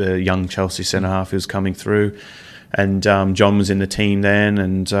 The young Chelsea centre half who was coming through, and John was in the team then,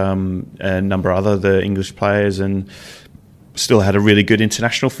 and a number of the English players, and still had a really good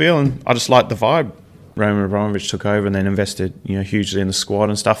international feel, and I just liked the vibe. Roman Abramovich took over and then invested, hugely in the squad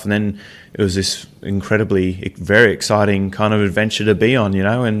and stuff, and then it was this incredibly, very exciting kind of adventure to be on,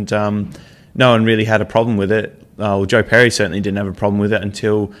 and no one really had a problem with it. Well, Joe Perry certainly didn't have a problem with it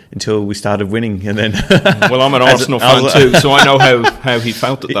until we started winning, and then. Well, I'm an Arsenal fan too, so I know how he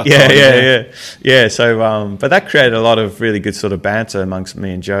felt at that time. Yeah. So, but that created a lot of really good sort of banter amongst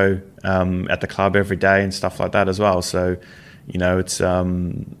me and Joe at the club every day and stuff like that as well. So. It's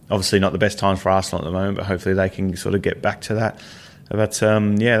obviously not the best time for Arsenal at the moment, but hopefully they can sort of get back to that. But that's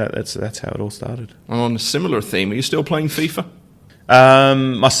how it all started. Well, on a similar theme, are you still playing FIFA?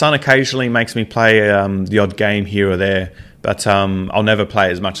 My son occasionally makes me play the odd game here or there, but I'll never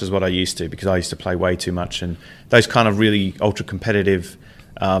play as much as what I used to, because I used to play way too much. And those kind of really ultra competitive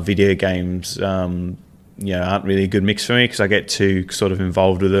video games aren't really a good mix for me, because I get too sort of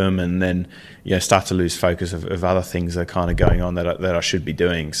involved with them and then start to lose focus of other things that are kind of going on that I should be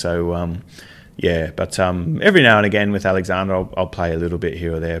doing. So but every now and again with Alexander I'll play a little bit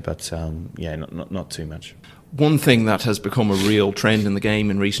here or there, but not too much. One thing that has become a real trend in the game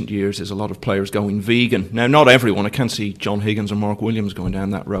in recent years is a lot of players going vegan. Now, not everyone. I can't see John Higgins or Mark Williams going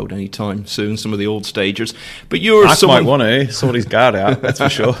down that road anytime soon, some of the old stagers. But Mark might want to sort his guard out, that's for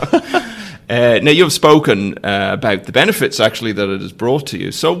sure. Now, you've spoken about the benefits, actually, that it has brought to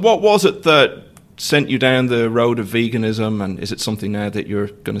you. So what was it that sent you down the road of veganism, and is it something now that you're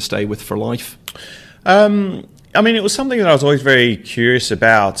going to stay with for life? It was something that I was always very curious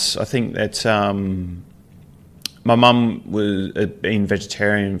about. I think that my mum had been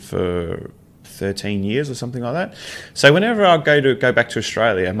vegetarian for 13 years or something like that. So whenever I go back to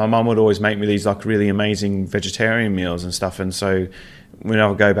Australia, my mum would always make me these like really amazing vegetarian meals and stuff. And so when I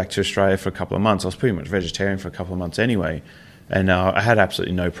would go back to Australia for a couple of months, I was pretty much vegetarian for a couple of months anyway. And I had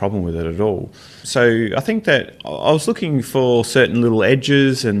absolutely no problem with it at all. So I think that I was looking for certain little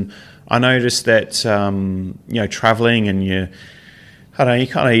edges, and I noticed that, travelling and you're kind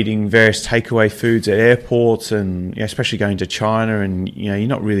of eating various takeaway foods at airports, and especially going to China, and you're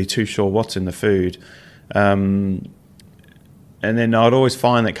not really too sure what's in the food. And then I'd always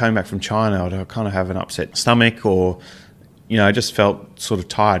find that coming back from China, I'd kind of have an upset stomach, or I just felt sort of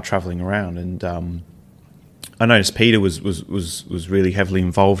tired travelling around. And I noticed Peter was really heavily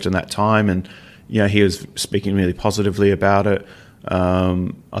involved in that time, and he was speaking really positively about it.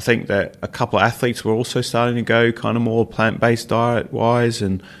 I think that a couple of athletes were also starting to go kind of more plant-based diet-wise,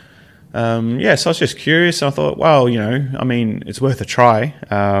 and so I was just curious. I thought, well, it's worth a try,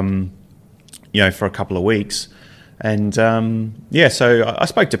 for a couple of weeks. And so I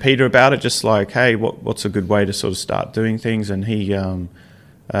spoke to Peter about it, just like, hey, what's a good way to sort of start doing things? And he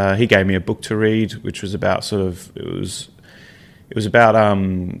gave me a book to read, which was about it was about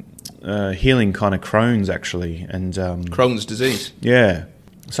healing kind of Crohn's, actually, and Crohn's disease. Yeah.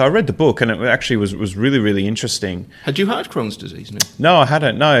 So I read the book, and it actually was really, really interesting. Had you had Crohn's disease? No, I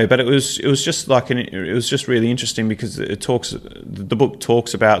hadn't. No, but it was just really interesting, because the book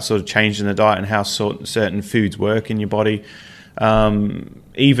talks about sort of changing the diet and how certain foods work in your body,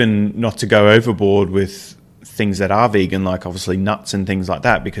 even not to go overboard with things that are vegan, like obviously nuts and things like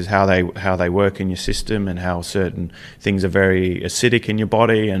that, because how they work in your system, and how certain things are very acidic in your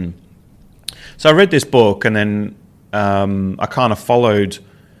body. And so I read this book, and then I kind of followed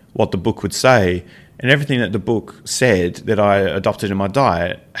what the book would say, and everything that the book said that I adopted in my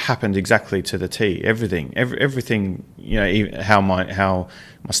diet happened exactly to the T. Everything, even how my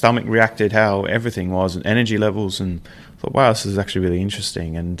stomach reacted, how everything was, and energy levels, and I thought, wow, this is actually really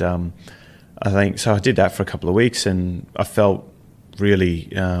interesting. And I think so. I did that for a couple of weeks, and I felt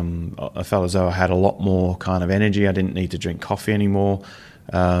really, I felt as though I had a lot more kind of energy. I didn't need to drink coffee anymore,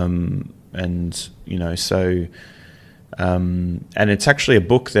 and it's actually a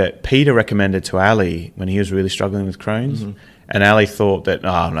book that Peter recommended to Ali when he was really struggling with Crohn's, and Ali thought that,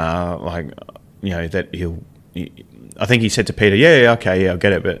 that I think he said to Peter, okay, I'll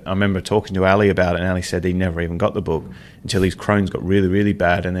get it. But I remember talking to Ali about it, and Ali said he never even got the book until his Crohn's got really, really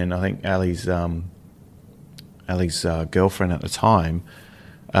bad. And then I think Ali's girlfriend at the time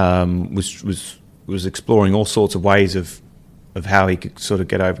was exploring all sorts of ways of how he could sort of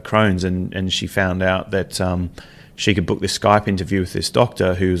get over Crohn's, and she found out that she could book this Skype interview with this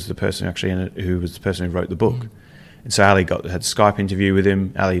doctor who was the person who wrote the book. And so Ali had a Skype interview with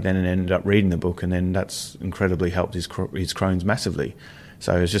him. Ali then ended up reading the book, and then that's incredibly helped his Crohn's massively.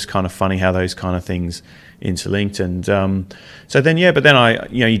 So it's just kind of funny how those kind of things interlinked. And but then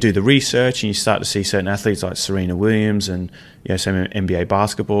you do the research, and you start to see certain athletes like Serena Williams and some NBA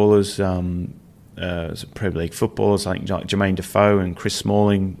basketballers, Premier League footballers. I think like Jermaine Defoe and Chris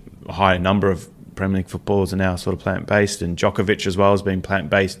Smalling, a higher number of Premier League footballers are now sort of plant-based, and Djokovic as well has been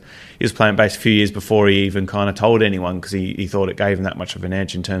plant-based. He was plant-based a few years before he even kind of told anyone, because he thought it gave him that much of an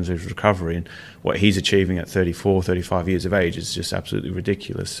edge in terms of his recovery, and what he's achieving at 34, 35 years of age is just absolutely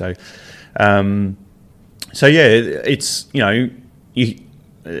ridiculous. So yeah, it's,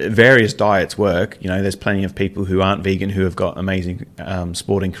 various diets work. There's plenty of people who aren't vegan who have got amazing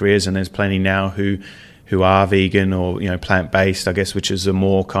sporting careers, and there's plenty now who are vegan or plant-based, I guess, which is a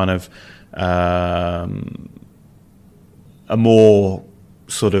more kind of a more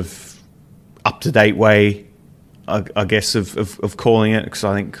sort of up-to-date way, I guess, of calling it, because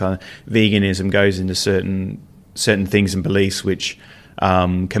I think veganism goes into certain things and beliefs which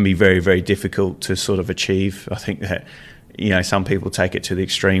can be very, very difficult to sort of achieve. I think that some people take it to the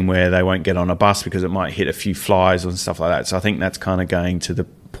extreme where they won't get on a bus because it might hit a few flies and stuff like that. So I think that's kind of going to the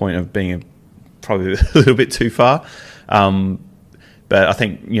point of being probably a little bit too far. But I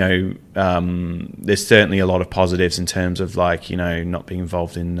think, there's certainly a lot of positives in terms of not being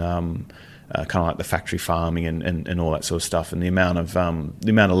involved in kind of like the factory farming and all that sort of stuff, and the amount of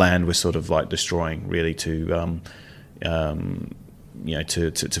land we're sort of like destroying really to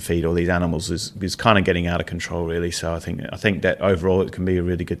feed all these animals is kind of getting out of control really. So I think that overall it can be a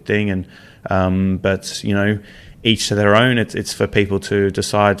really good thing, and but each to their own. It's for people to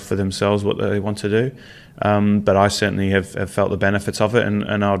decide for themselves what they want to do. But I certainly have felt the benefits of it,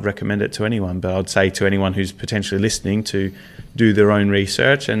 and I would recommend it to anyone. But I'd say to anyone who's potentially listening to do their own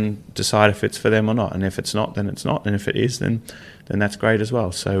research and decide if it's for them or not. And if it's not, then it's not. And if it is, then that's great as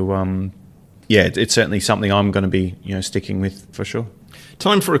well. So it's certainly something I'm going to be sticking with for sure.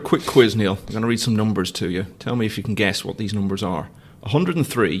 Time for a quick quiz, Neil. I'm going to read some numbers to you. Tell me if you can guess what these numbers are.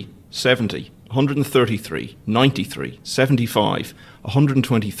 103, 70, 133, 93, 75,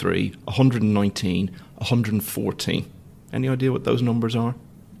 123, 119, 114. Any idea what those numbers are?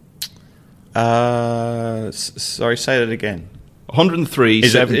 Sorry, say that again. 103,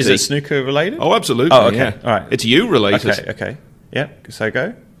 70. Is it snooker related? Oh, absolutely. Oh, okay. Yeah. All right. It's you related. Okay. Yeah. So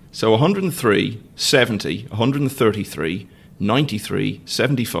go. So 103, 70, 133, 93,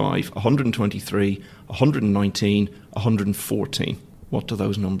 75, 123, 119, 114. What do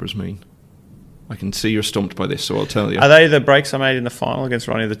those numbers mean? I can see you're stumped by this, so I'll tell you. Are they the breaks I made in the final against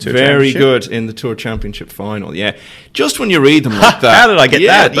Ronnie the Tour Very Championship? good in the Tour Championship final, yeah. Just when you read them like that. How did I get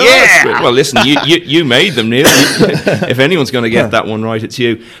that? Yeah! Well, listen, you made them, Neil. If anyone's going to get that one right, it's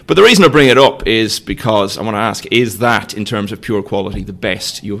you. But the reason I bring it up is because I want to ask, is that, in terms of pure quality, the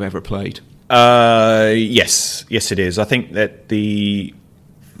best you've ever played? Yes, it is. I think that the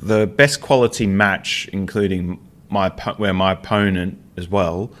best quality match, including my opponent as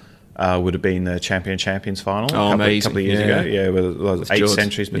well, would have been the Champions final a couple of years ago. Yeah, where there was 8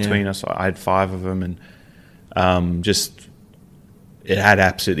 centuries between us. I had 5 of them, and it had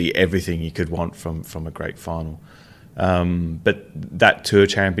absolutely everything you could want from a great final. But that Tour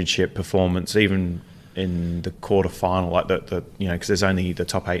Championship performance, even in the quarter final, like because there's only the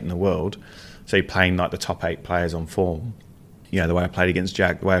top 8 in the world, so you're playing like the top 8 players on form. The way I played against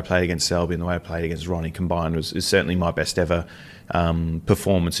Jack, the way I played against Selby, and the way I played against Ronnie combined is certainly my best ever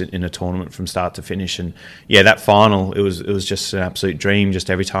performance in a tournament from start to finish. And that final, it was just an absolute dream. Just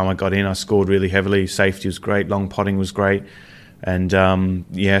every time I got in, I scored really heavily. Safety was great, long potting was great, and some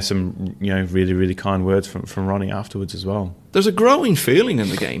really, really kind words from Ronnie afterwards as well. There's a growing feeling in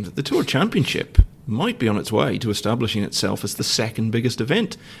the game that the Tour Championship might be on its way to establishing itself as the second biggest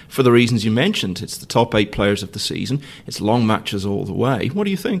event, for the reasons you mentioned. It's the top 8 players of the season. It's long matches all the way. What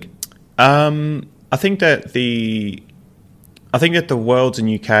do you think? I think that the Worlds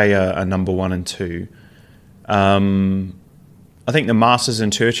in UK are number 1 and 2. I think the Masters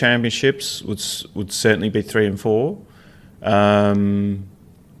and Tour Championships would certainly be 3 and 4. The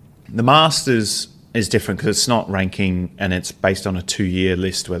Masters is different because it's not ranking, and it's based on a 2-year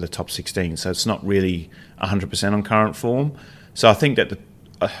list where the top 16, so it's not really 100% on current form. So I think that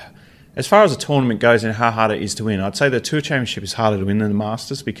as far as the tournament goes and how hard it is to win, I'd say the Tour Championship is harder to win than the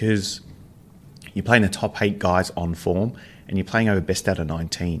Masters, because you're playing the top 8 guys on form, and you're playing over best out of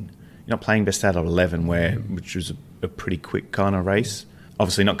 19. You're not playing best out of 11, which was a pretty quick kind of race.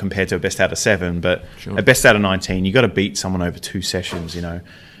 Obviously not compared to a best out of 7, but sure. A best out of 19, you've got to beat someone over 2 sessions,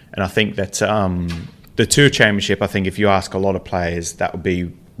 And I think that the Tour Championship, I think if you ask a lot of players, that would be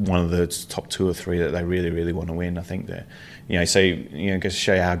one of the top 2 or 3 that they really, really want to win. I think that, just to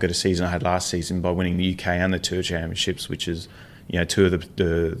show you how good a season I had last season by winning the UK and the Tour Championships, which is, 2 of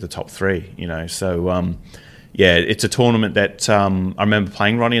the top 3, So, it's a tournament that I remember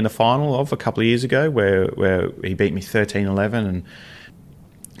playing Ronnie in the final of a couple of years ago where he beat me 13-11,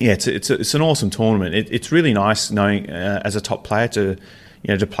 Yeah, it's an awesome tournament. It's really nice knowing as a top player to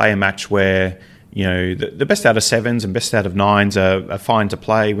play a match where the best out of 7s and best out of 9s are fine to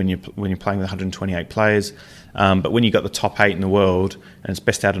play when you're playing with 128 players. But when you've got the top 8 in the world and it's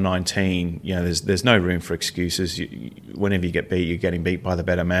best out of 19, there's no room for excuses. Whenever you get beat, you're getting beat by the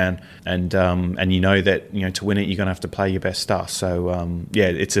better man, and that to win it, you're going to have to play your best stuff. So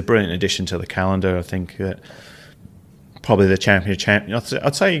it's a brilliant addition to the calendar. I think that probably the champion.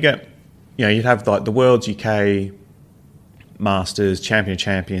 I'd say you'd have like the Worlds, UK, Masters, Champion of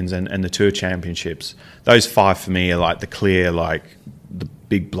Champions, and the Tour Championships. Those 5 for me are like the clear, like the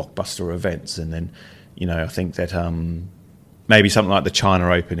big blockbuster events, and then. I think that maybe something like the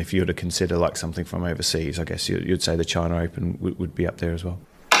China Open, if you were to consider like something from overseas, I guess you'd say the China Open would be up there as well.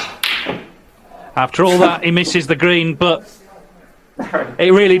 After all that, he misses the green, but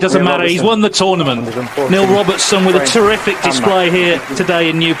it really doesn't matter. He's won the tournament. Neil Robertson with a terrific display here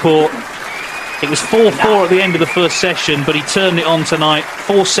today in Newport. It was 4-4 at the end of the first session, but he turned it on tonight.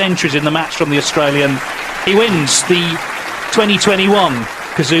 4 centuries in the match from the Australian. He wins the 2021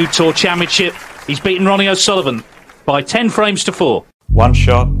 Cazoo Tour Championship. He's beaten Ronnie O'Sullivan by 10 frames to 4. One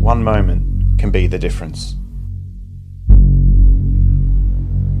shot, one moment can be the difference.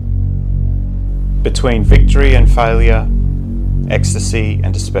 Between victory and failure, ecstasy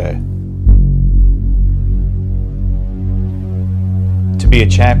and despair. To be a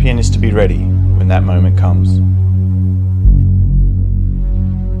champion is to be ready when that moment comes.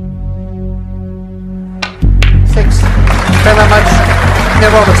 Six. Thank you very much,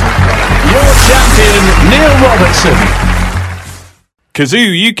 Neil Robertson. Your champion, Neil Robertson.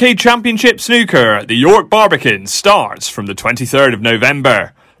 Cazoo UK Championship Snooker at the York Barbican starts from the 23rd of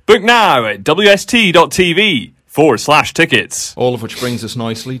November. Book now at wst.tv/tickets. All of which brings us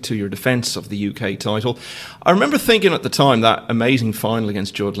nicely to your defence of the UK title. I remember thinking at the time that amazing final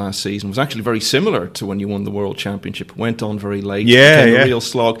against Judd last season was actually very similar to when you won the World Championship. It went on very late, became a real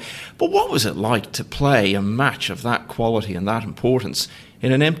slog. But what was it like to play a match of that quality and that importance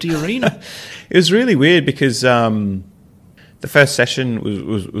in an empty arena? It was really weird because the first session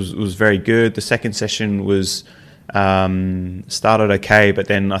was very good. The second session was started okay, but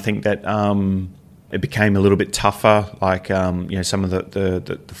then I think that it became a little bit tougher. Like some of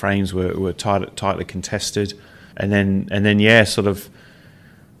the frames were tightly contested, and then sort of.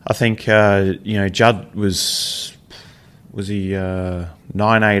 I think Judd was he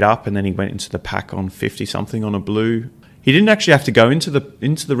 9-8 up, and then he went into the pack on 50 something on a blue. He didn't actually have to go into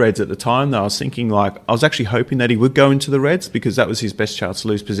the reds at the time, though. I was actually hoping that he would go into the reds because that was his best chance to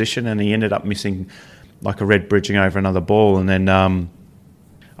lose position, and he ended up missing like a red bridging over another ball. And then I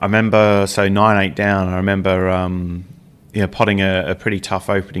remember 9-8 down. I remember potting a pretty tough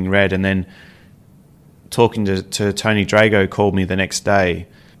opening red, and then talking to Tony Drago called me the next day.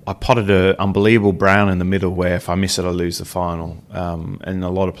 I potted an unbelievable brown in the middle where if I miss it, I lose the final. And a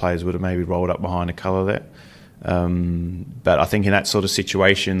lot of players would have maybe rolled up behind a colour there. But I think in that sort of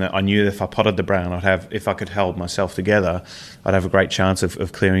situation that I knew that if I potted the brown, if I could hold myself together, I'd have a great chance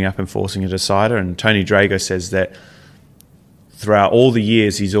of clearing up and forcing a decider. And Tony Drago says that throughout all the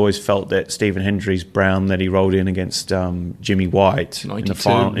years, he's always felt that Stephen Hendry's brown that he rolled in against Jimmy White in the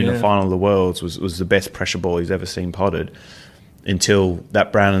final of the Worlds was the best pressure ball he's ever seen potted. Until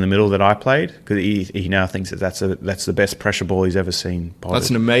that brown in the middle that I played, because he now thinks that that's the best pressure ball he's ever seen potted.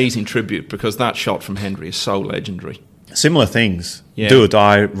 That's an amazing tribute, because that shot from Hendry is so legendary. Similar things, do or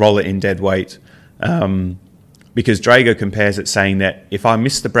die, roll it in dead weight. Because Drago compares it saying that if I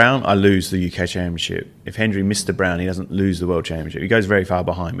miss the brown, I lose the UK Championship. If Hendry missed the brown, he doesn't lose the World Championship. He goes very far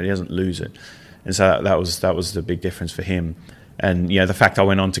behind, but he doesn't lose it. And so that was the big difference for him. And the fact I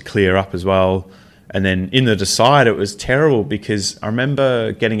went on to clear up as well. And then in the decider, it was terrible because I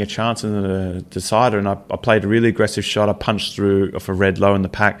remember getting a chance in the decider, and I played a really aggressive shot. I punched through off a red low in the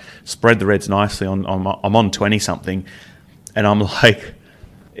pack, spread the reds nicely. I'm on 20 something, and I'm like,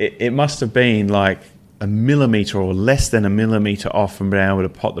 it must have been like a millimetre or less than a millimetre off from being able to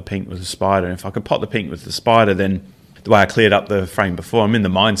pot the pink with the spider. And if I could pot the pink with the spider, then the way I cleared up the frame before, I'm in the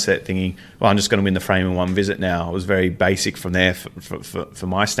mindset thinking, well, I'm just going to win the frame in one visit now. It was very basic from there for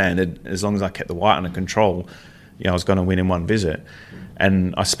my standard. As long as I kept the white under control, I was going to win in one visit.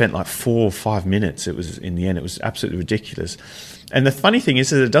 And I spent like 4 or 5 minutes. It was, in the end, it was absolutely ridiculous. And the funny thing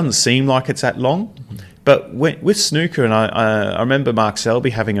is that it doesn't seem like it's that long. But with snooker, and I remember Mark Selby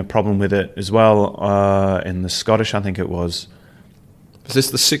having a problem with it as well in the Scottish, I think it was. Was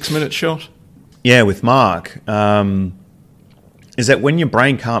this the 6-minute shot? Yeah, with Mark, is that when your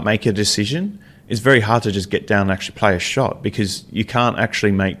brain can't make a decision, it's very hard to just get down and actually play a shot because you can't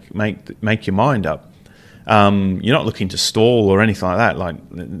actually make your mind up. You're not looking to stall or anything like that. Like,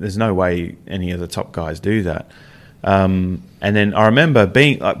 there's no way any of the top guys do that. And then I remember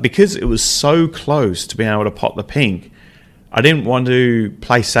being because it was so close to being able to pot the pink, I didn't want to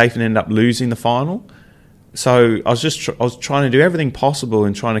play safe and end up losing the final. So I was trying to do everything possible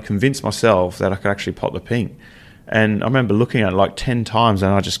and trying to convince myself that I could actually pot the pink. And I remember looking at it like 10 times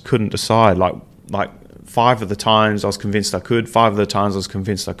and I just couldn't decide. Like 5 of the times I was convinced I could, 5 of the times I was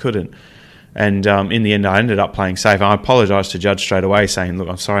convinced I couldn't. And in the end, I ended up playing safe. I apologised to Judge straight away, saying, "Look,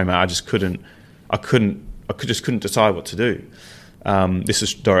 I'm sorry, mate. I just couldn't decide what to do." This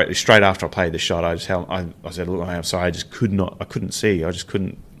is directly straight after I played the shot. I said, "Look, I'm sorry. I couldn't see. I just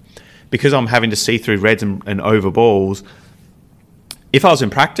couldn't, because I'm having to see through reds and over balls." If I was in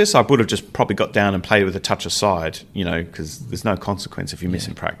practice, I would have just probably got down and played with a touch aside, because there's no consequence if you miss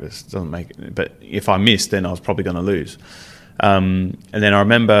in practice. It doesn't make it. But if I missed, then I was probably going to lose. And then I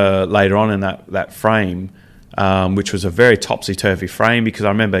remember later on in that frame, which was a very topsy-turvy frame, because I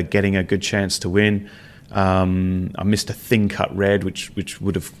remember getting a good chance to win. I missed a thin cut red, which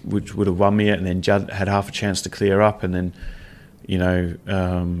would have won me it, and then Judd had half a chance to clear up, and then he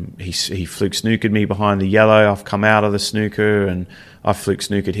fluke snookered me behind the yellow. I've come out of the snooker and I fluke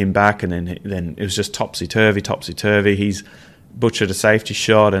snookered him back, and then it was just topsy-turvy. He's butchered a safety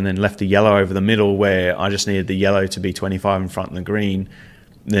shot and then left the yellow over the middle where I just needed the yellow to be 25 in front of the green.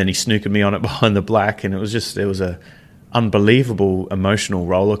 And then he snookered me on it behind the black, and it was a unbelievable emotional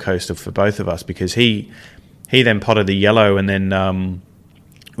roller coaster for both of us, because he then potted the yellow and then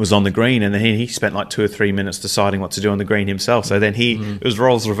was on the green, and then he spent like 2 or 3 minutes deciding what to do on the green himself. So then it was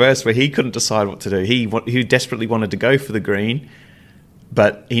roles reversed where he couldn't decide what to do. He desperately wanted to go for the green,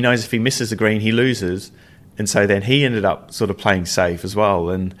 but he knows if he misses the green, he loses. And so then he ended up sort of playing safe as well.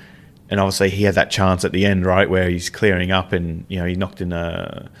 And obviously he had that chance at the end, right, where he's clearing up and, he knocked in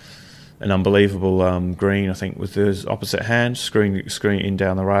an unbelievable green, I think, with his opposite hand, screwing in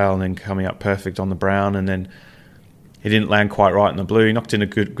down the rail and then coming up perfect on the brown. And then he didn't land quite right in the blue. He knocked in a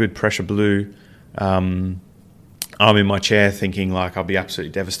good pressure blue. I'm in my chair thinking like I'll be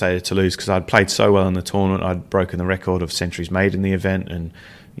absolutely devastated to lose, because I'd played so well in the tournament. I'd broken the record of centuries made in the event, and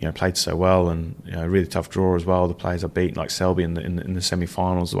played so well, and really tough draw as well. The players I beat, like Selby in the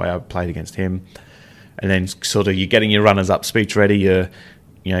semi-finals, the way I played against him, and then sort of you're getting your runners up speech ready. You're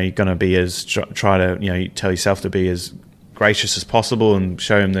going to be try to tell yourself to be as gracious as possible and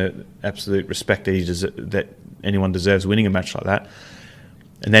show him the absolute respect that anyone deserves winning a match like that.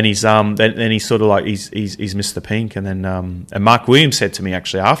 And then he's sort of like he's missed the pink, and then and Mark Williams said to me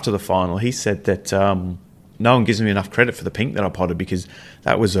actually after the final, he said that no one gives me enough credit for the pink that I potted, because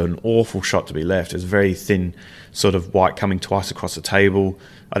that was an awful shot to be left. It was very thin, sort of white coming twice across the table.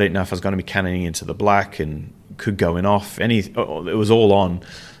 I didn't know if I was going to be cannoning into the black and could go in off. It was all on,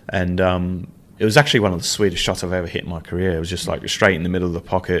 and it was actually one of the sweetest shots I've ever hit in my career. It was just like straight in the middle of the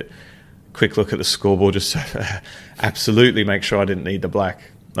pocket. Quick look at the scoreboard, just absolutely make sure I didn't need the black.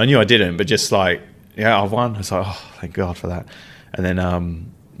 I knew I didn't, but just like, yeah, I've won. I was like, oh, thank God for that. And then,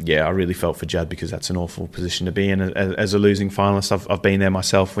 I really felt for Judd, because that's an awful position to be in as a losing finalist. I've been there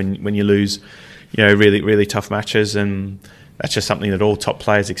myself when you lose, really, really tough matches, and that's just something that all top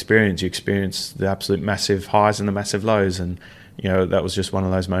players experience. You experience the absolute massive highs and the massive lows, and that was just one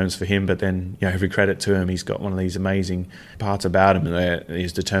of those moments for him. But then, every credit to him, he's got one of these amazing parts about him, and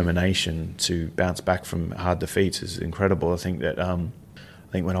his determination to bounce back from hard defeats is incredible. I think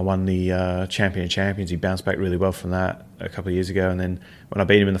when I won the Champion of Champions, he bounced back really well from that a couple of years ago. And then when I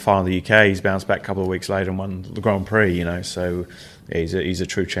beat him in the final of the UK, he's bounced back a couple of weeks later and won the Grand Prix, So he's a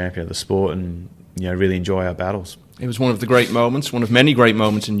true champion of the sport, and, really enjoy our battles. It was one of the great moments, one of many great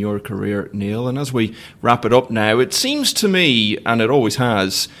moments in your career, Neil. And as we wrap it up now, it seems to me, and it always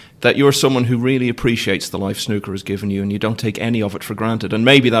has, that you're someone who really appreciates the life snooker has given you, and you don't take any of it for granted. And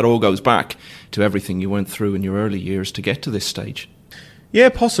maybe that all goes back to everything you went through in your early years to get to this stage. Yeah,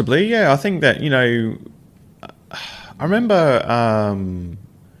 possibly. Yeah, I think that, I remember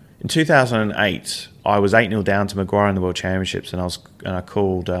in 2008, I was 8-0 down to Maguire in the World Championships, and I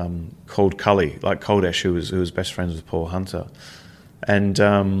called Cully, like Koldesh, who was best friends with Paul Hunter. And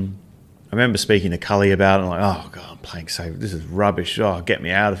I remember speaking to Cully about it, and like, oh, God, I'm playing safe. This is rubbish. Oh, get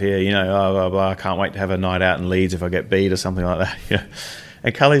me out of here. Blah, blah, blah. I can't wait to have a night out in Leeds if I get beat or something like that.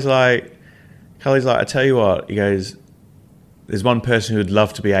 And Cully's like, I tell you what, he goes, there's one person who would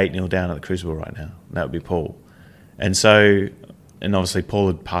love to be 8-0 down at the Crucible right now, and that would be Paul. And obviously Paul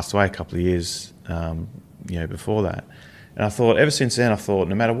had passed away a couple of years, before that. And I thought, ever since then, no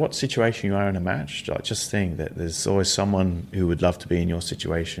matter what situation you are in a match, just think that there's always someone who would love to be in your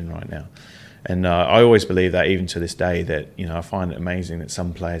situation right now. And I always believe that, even to this day, that, I find it amazing that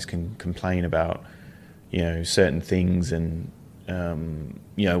some players can complain about, certain things, and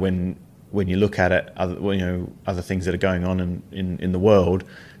when you look at it, other things that are going on in the world,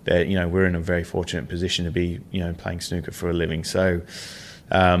 that we're in a very fortunate position to be playing snooker for a living. So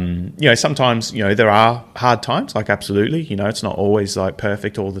sometimes there are hard times, like absolutely, it's not always like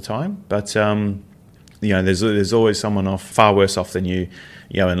perfect all the time, but there's always someone far worse off than you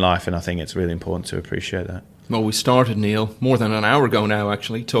in life, and I think it's really important to appreciate that. Well, we started, Neil, more than an hour ago now,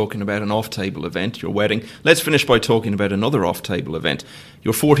 actually, talking about an off-table event, your wedding. Let's finish by talking about another off-table event,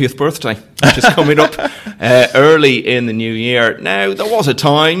 your 40th birthday, which is coming up early in the new year. Now, there was a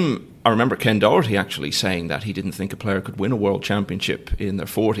time, I remember Ken Doherty actually saying that he didn't think a player could win a world championship in their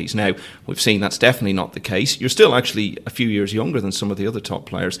 40s. Now, we've seen that's definitely not the case. You're still actually a few years younger than some of the other top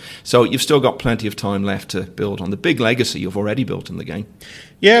players, so you've still got plenty of time left to build on the big legacy you've already built in the game.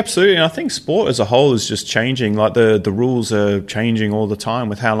 Yeah, absolutely. And I think sport as a whole is just changing. Like the rules are changing all the time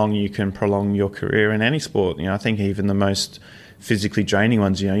with how long you can prolong your career in any sport. I think even the most physically draining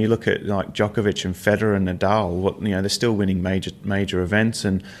ones, you look at like Djokovic and Federer and Nadal, they're still winning major events.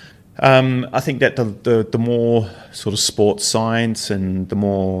 And I think that the more sort of sports science and the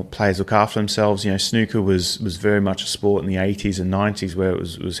more players look after themselves, snooker was very much a sport in the 80s and 90s where it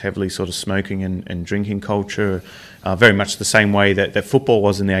was heavily sort of smoking and drinking culture, very much the same way that football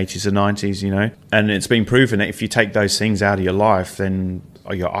was in the 80s and 90s, And it's been proven that if you take those things out of your life, then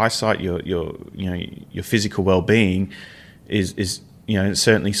your eyesight, your physical well-being is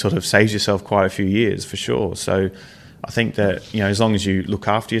certainly sort of saves yourself quite a few years for sure. So I think that as long as you look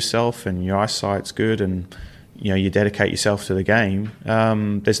after yourself and your eyesight's good and you dedicate yourself to the game,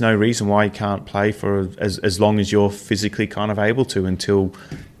 there's no reason why you can't play for as long as you're physically kind of able to, until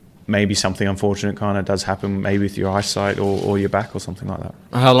maybe something unfortunate kind of does happen, maybe with your eyesight or your back or something like that.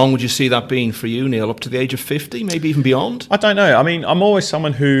 How long would you see that being for you, Neil? Up to the age of 50, maybe even beyond? I don't know. I mean, I'm always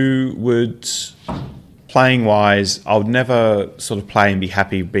someone who would, playing wise, I would never sort of play and be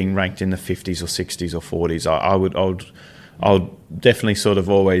happy being ranked in the 50s or 60s or 40s. I would definitely sort of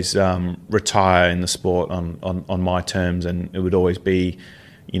always retire in the sport on my terms, and it would always be,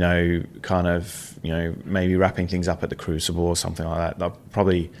 maybe wrapping things up at the Crucible or something like that.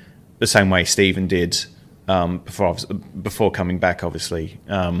 Probably the same way Stephen did before coming back, obviously.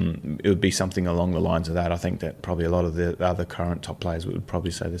 It would be something along the lines of that. I think that probably a lot of the other current top players would probably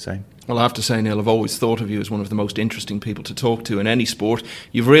say the same. Well, I have to say, Neil, I've always thought of you as one of the most interesting people to talk to in any sport.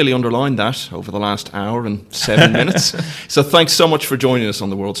 You've really underlined that over the last hour and 7 minutes. So thanks so much for joining us on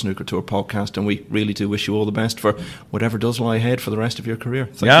the World Snooker Tour podcast, and we really do wish you all the best for whatever does lie ahead for the rest of your career.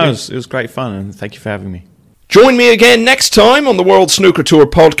 Thank you. It was great fun, and thank you for having me. Join me again next time on the World Snooker Tour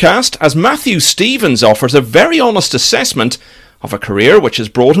podcast as Matthew Stevens offers a very honest assessment of a career which has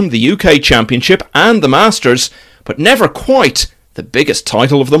brought him the UK Championship and the Masters, but never quite the biggest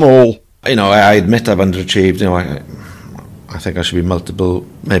title of them all. I admit I've underachieved. I think I should be multiple,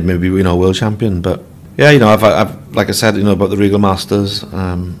 maybe world champion. But yeah, I've like I said, about the Regal Masters,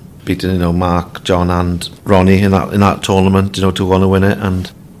 beating Mark, John, and Ronnie in that tournament, to want to win it, and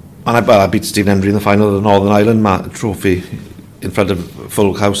I beat Stephen Hendry in the final of the Northern Ireland Trophy in front of a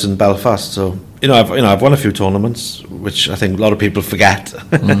full house in Belfast. So I've won a few tournaments, which I think a lot of people forget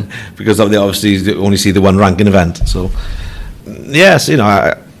because they obviously only see the one ranking event. So yes,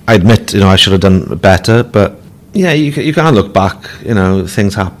 I admit I should have done better, but yeah, you can't look back.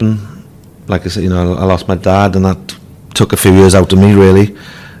 Things happen. Like I said, I lost my dad, and that took a few years out of me. Really,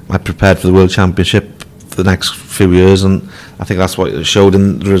 I prepared for the World Championship for the next few years, and I think that's what it showed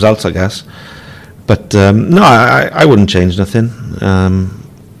in the results, I guess. But no, I wouldn't change nothing.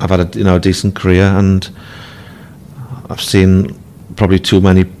 I've had a decent career, and I've seen probably too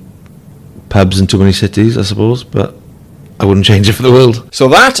many pubs in too many cities, I suppose, but I wouldn't change it for the world. So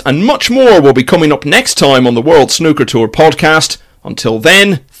that and much more will be coming up next time on the World Snooker Tour podcast. Until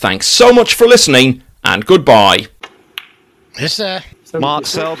then, thanks so much for listening, and goodbye. Yes, sir. Mark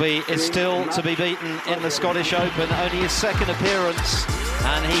Selby is still to be beaten in the Scottish Open, only his second appearance,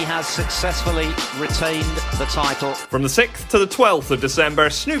 and he has successfully retained the title. From the 6th to the 12th of December,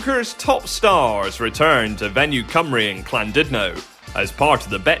 snooker's top stars return to Venue Cymru in Llandudno as part of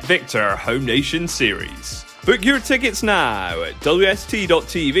the Bet Victor Home Nation Series. Book your tickets now at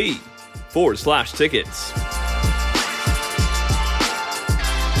wst.tv/tickets.